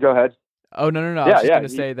 Go ahead. Oh, no. I was just going to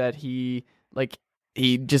say that he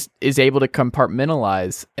just is able to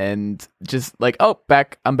compartmentalize and just like, oh,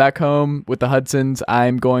 I'm back home with the Hudsons.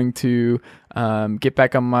 I'm going to get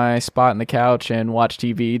back on my spot on the couch and watch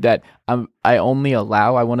TV that I only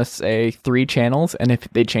allow, I want to say, 3 channels. And if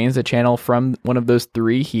they change the channel from one of those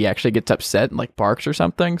 3, he actually gets upset and like barks or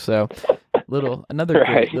something. So another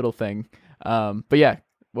great little thing. But yeah,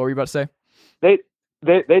 what were you about to say?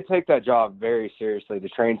 They take that job very seriously. To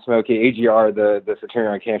train Smokey, AGR, the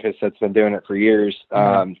fraternity on campus that's been doing it for years.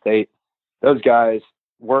 Those guys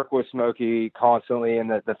work with Smokey constantly, and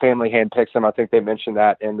the family handpicks him. I think they mentioned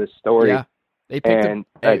that in the story. Yeah, they picked him.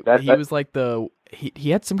 He was like he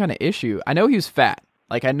had some kind of issue. I know he was fat.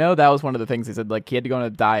 Like, I know that was one of the things he said. Like, he had to go on a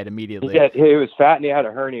diet immediately. Yeah, he was fat and he had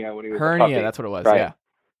a hernia when he was a puppy. That's what it was. Right. Yeah.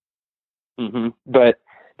 Mm-hmm. But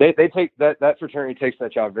they take that fraternity takes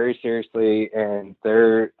that job very seriously, and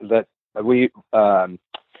I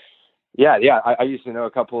used to know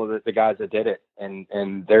a couple of the guys that did it, and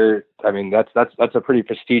that's a pretty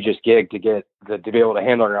prestigious gig to get to be able to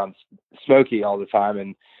handle around Smokey all the time.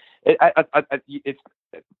 And it's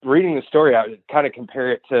reading the story, I would kind of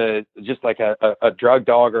compare it to just like a drug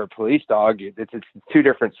dog or a police dog. It's 2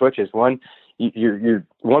 different switches. One, you're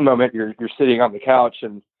one moment you're sitting on the couch,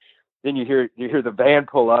 and then you hear the van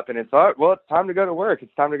pull up, and it's it's time to go to work.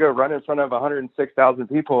 It's time to go run in front of 106,000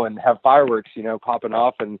 people and have fireworks, popping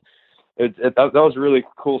off. And that was a really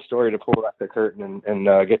cool story to pull back the curtain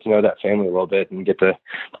and get to know that family a little bit and get to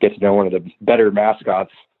know one of the better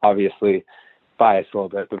mascots. Obviously, biased a little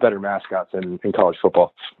bit, but better mascots in college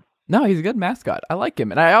football. No, he's a good mascot. I like him,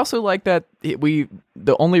 and I also like that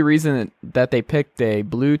the only reason that they picked I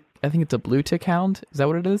think it's a blue tick hound. Is that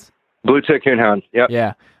what it is? Blue tick coonhound. Yep.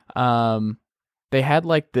 Yeah. They had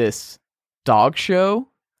like this dog show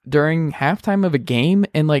during halftime of a game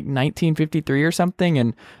in like 1953 or something,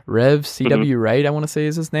 and Rev C.W. Wright, I want to say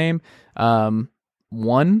is his name,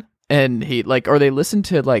 won, and they listened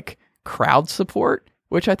to like crowd support,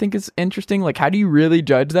 which I think is interesting. Like, how do you really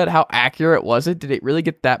judge that? How accurate was it? Did it really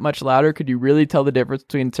get that much louder? Could you really tell the difference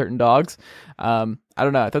between certain dogs? I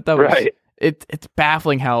don't know. I thought that was right. It's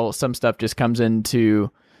baffling how some stuff just comes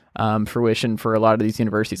into fruition for a lot of these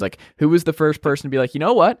universities. Like, who was the first person to be like, you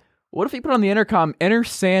know what if we put on the intercom Enter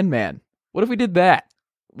Sandman? What if we did that?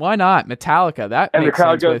 Why not? Metallica. That and makes the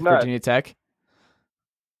crowd sense goes with nuts. Virginia Tech.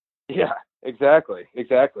 Yeah, exactly.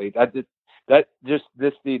 That just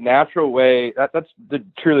the natural way. That's the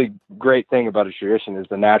truly great thing about a tradition is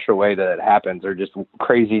the natural way that it happens, or just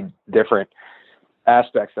crazy different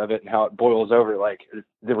aspects of it and how it boils over. Like,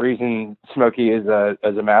 the reason Smokey is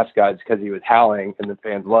as a mascot is because he was howling and the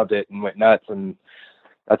fans loved it and went nuts, and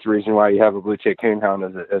that's the reason why you have a blue tick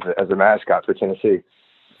coonhound as a mascot for Tennessee.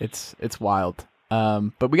 It's wild.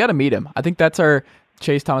 But we got to meet him. I think that's our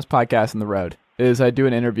Chase Thomas podcast on the road is I do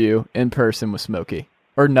an interview in person with Smokey.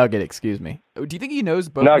 Or Nugget, excuse me. Do you think he knows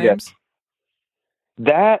both names?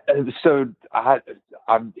 I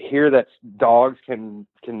hear that dogs can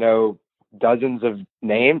know dozens of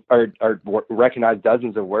names or recognize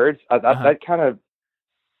dozens of words. That kind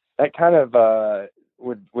of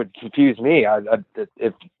would confuse me.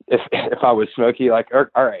 If I was Smokey, like,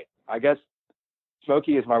 all right, I guess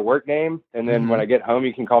Smokey is my work name, and then when I get home,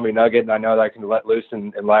 you can call me Nugget, and I know that I can let loose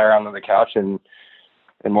and lie around on the couch and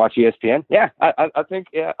watch ESPN. Yeah, I think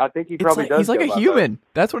he probably does. He's like a human.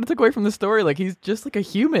 That's what I took away from the story. Like, he's just like a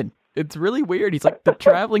human. It's really weird. He's like the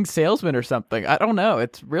traveling salesman or something. I don't know.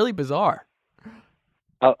 It's really bizarre.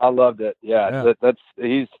 I loved it. Yeah.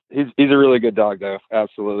 He's a really good dog, though.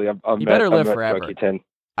 Absolutely. He better live forever.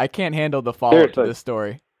 I can't handle the follow-up to this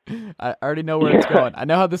story. I already know where it's going. I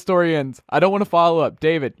know how the story ends. I don't want to follow up.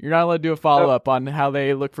 David, you're not allowed to do a follow-up on how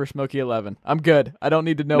they look for Smokey 11. I'm good. I don't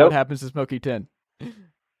need to know what happens to Smokey 10.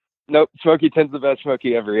 Nope. Smokey 10's the best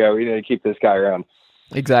Smokey ever. Yeah, we need to keep this guy around.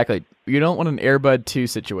 Exactly. You don't want an Airbud 2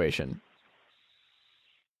 situation.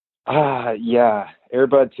 Yeah.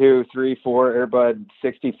 Airbud 2, 3, 4, Airbud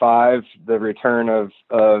 65, the return of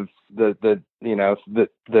the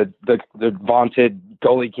vaunted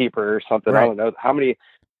goalie keeper or something. Right. I don't know.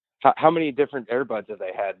 How many different Airbuds have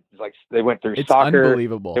they had? It's like they went through soccer.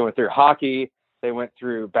 Unbelievable. They went through hockey. They went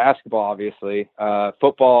through basketball, obviously.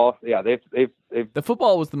 Football. Yeah, they've the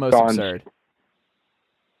football was the most absurd.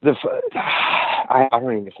 I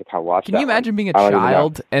don't even think I watched that. Can you imagine being a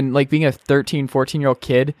child and like being a 13, 14-year-old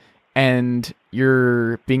kid and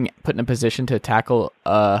you're being put in a position to tackle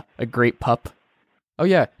a great pup? Oh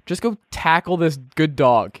yeah, just go tackle this good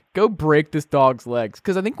dog. Go break this dog's legs.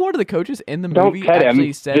 Because I think one of the coaches in the movie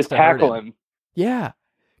actually says just to tackle hurt him. Yeah,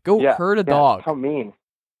 go hurt a dog. How mean.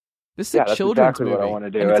 This is a children's movie. What I want to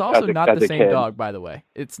do. And it's also not the same kid. Dog, by the way.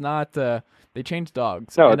 It's not. They changed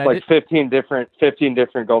dogs. No, it's like 15 different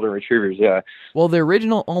golden retrievers. Yeah. Well, the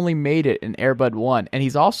original only made it in Airbud 1, and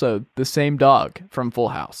he's also the same dog from Full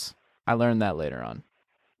House. I learned that later on.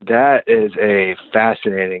 That is a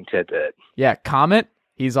fascinating tidbit. Yeah, Comet.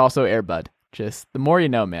 He's also Airbud. Just the more you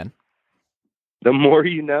know, man. The more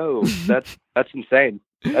you know. That's insane.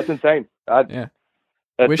 That's insane. Yeah.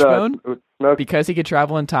 Wishbone, because he could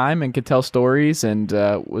travel in time and could tell stories and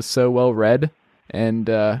was so well read and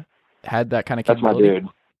had that kind of capability. That's my dude.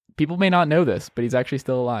 People may not know this, but he's actually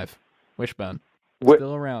still alive. Wishbone.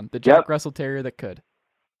 Still around. The Jack Russell Terrier that could.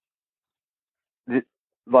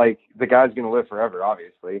 Like, the guy's going to live forever,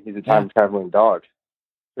 obviously. He's a time-traveling dog.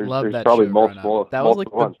 Love that probably show multiple. That was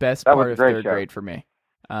like the best part of third grade for me.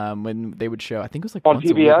 When they would show, I think it was like on once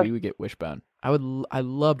PBS? a week we would get Wishbone. I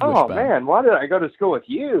loved Wishbone. Oh man, why did I go to school with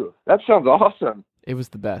you? That sounds awesome. It was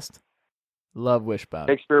the best. Love Wishbone.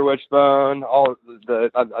 Shakespeare Wishbone, all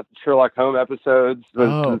the Sherlock Holmes episodes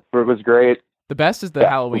was great. The best is the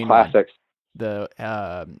Halloween classics. One.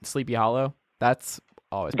 The Sleepy Hollow. That's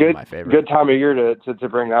always good, been my favorite. Good time of year to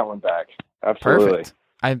bring that one back. Absolutely. Perfect.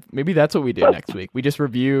 Maybe that's what we do next week. We just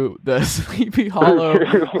review the Sleepy Hollow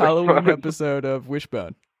Halloween episode of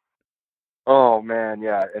Wishbone. Oh man,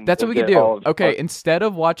 yeah. And that's what we can do. Okay, instead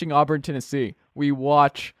of watching Auburn, Tennessee, we're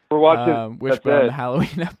watching Wishbone the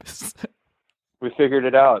Halloween episode. We figured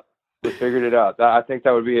it out. I think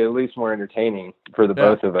that would be at least more entertaining for the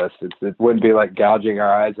both of us. It wouldn't be like gouging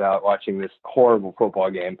our eyes out watching this horrible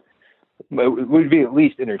football game. It would be at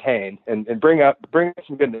least entertained and bring up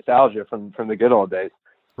some good nostalgia from the good old days.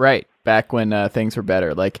 Right, back when things were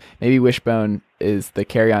better. Like maybe Wishbone is the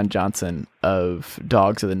Kerryon Johnson of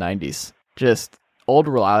dogs of the 90s. Just old,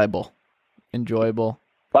 reliable, enjoyable.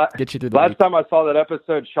 Get you through the last week. time I saw that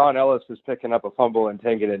episode, Sean Ellis was picking up a fumble and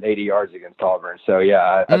taking it 80 yards against Auburn. So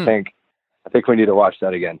yeah, I think we need to watch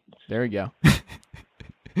that again. There we go.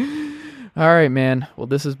 All right, man. Well,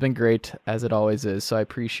 this has been great as it always is. So I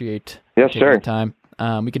appreciate taking the time.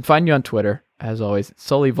 We can find you on Twitter as always,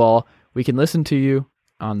 Sully Vol. We can listen to you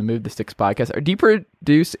on the Move the Sticks podcast. Or do you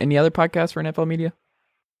produce any other podcasts for NFL Media?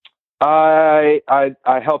 I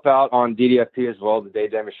help out on DDFP as well, the Day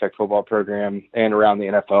Damage-Check football program, and around the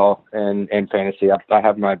NFL and fantasy. I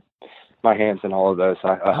have my hands in all of those.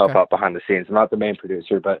 I help out behind the scenes. I'm not the main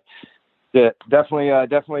producer, but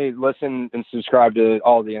definitely listen and subscribe to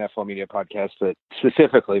all the NFL Media podcasts, but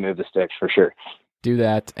specifically Move the Sticks for sure. Do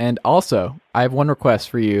that. And also, I have one request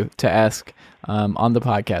for you to ask on the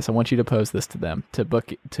podcast. I want you to pose this to them, to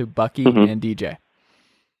Bucky and DJ.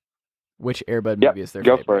 Which Airbud movie is their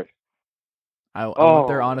favorite? Go for it. I want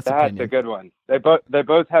their honest opinion. That's a good one. They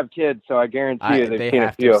both have kids, so I guarantee you they've seen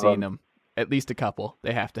a few of them. At least a couple.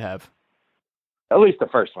 They have to have. At least the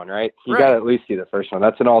first one, right? You got to at least see the first one.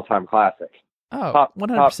 That's an all-time classic. Oh, top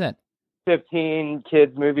 100%. 15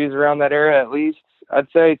 kids movies around that era, at least. I'd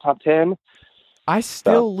say top 10. I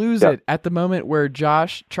still lose it at the moment where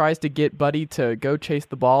Josh tries to get Buddy to go chase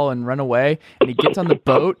the ball and run away, and he gets on the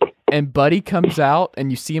boat, and Buddy comes out, and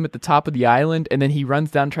you see him at the top of the island, and then he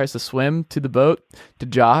runs down and tries to swim to the boat to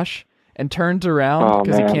Josh and turns around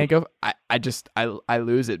because he can't go. I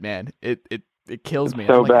lose it, man. It kills me.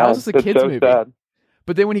 So I'm like, bad. how's this a It's kid's so movie? sad.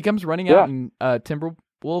 But then when he comes running out in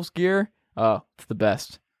Timberwolves gear, oh, it's the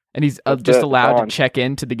best. And he's That's just it. allowed It's on. to check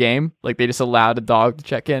into the game. Like they just allowed a dog to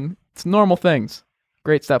check in. It's normal things.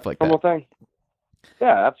 Great stuff like Normal that. thing.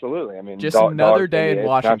 Yeah, absolutely. I mean, Just another day in it's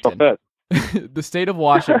Washington. natural fit. The state of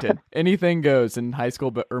Washington. Anything goes in high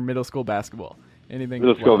school or middle school basketball. Anything.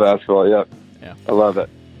 Middle school goes. basketball, yep. Yeah. I love it.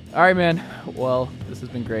 All right, man. Well, this has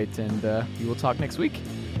been great, and we will talk next week.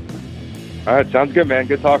 All right, sounds good, man.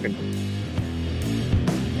 Good talking.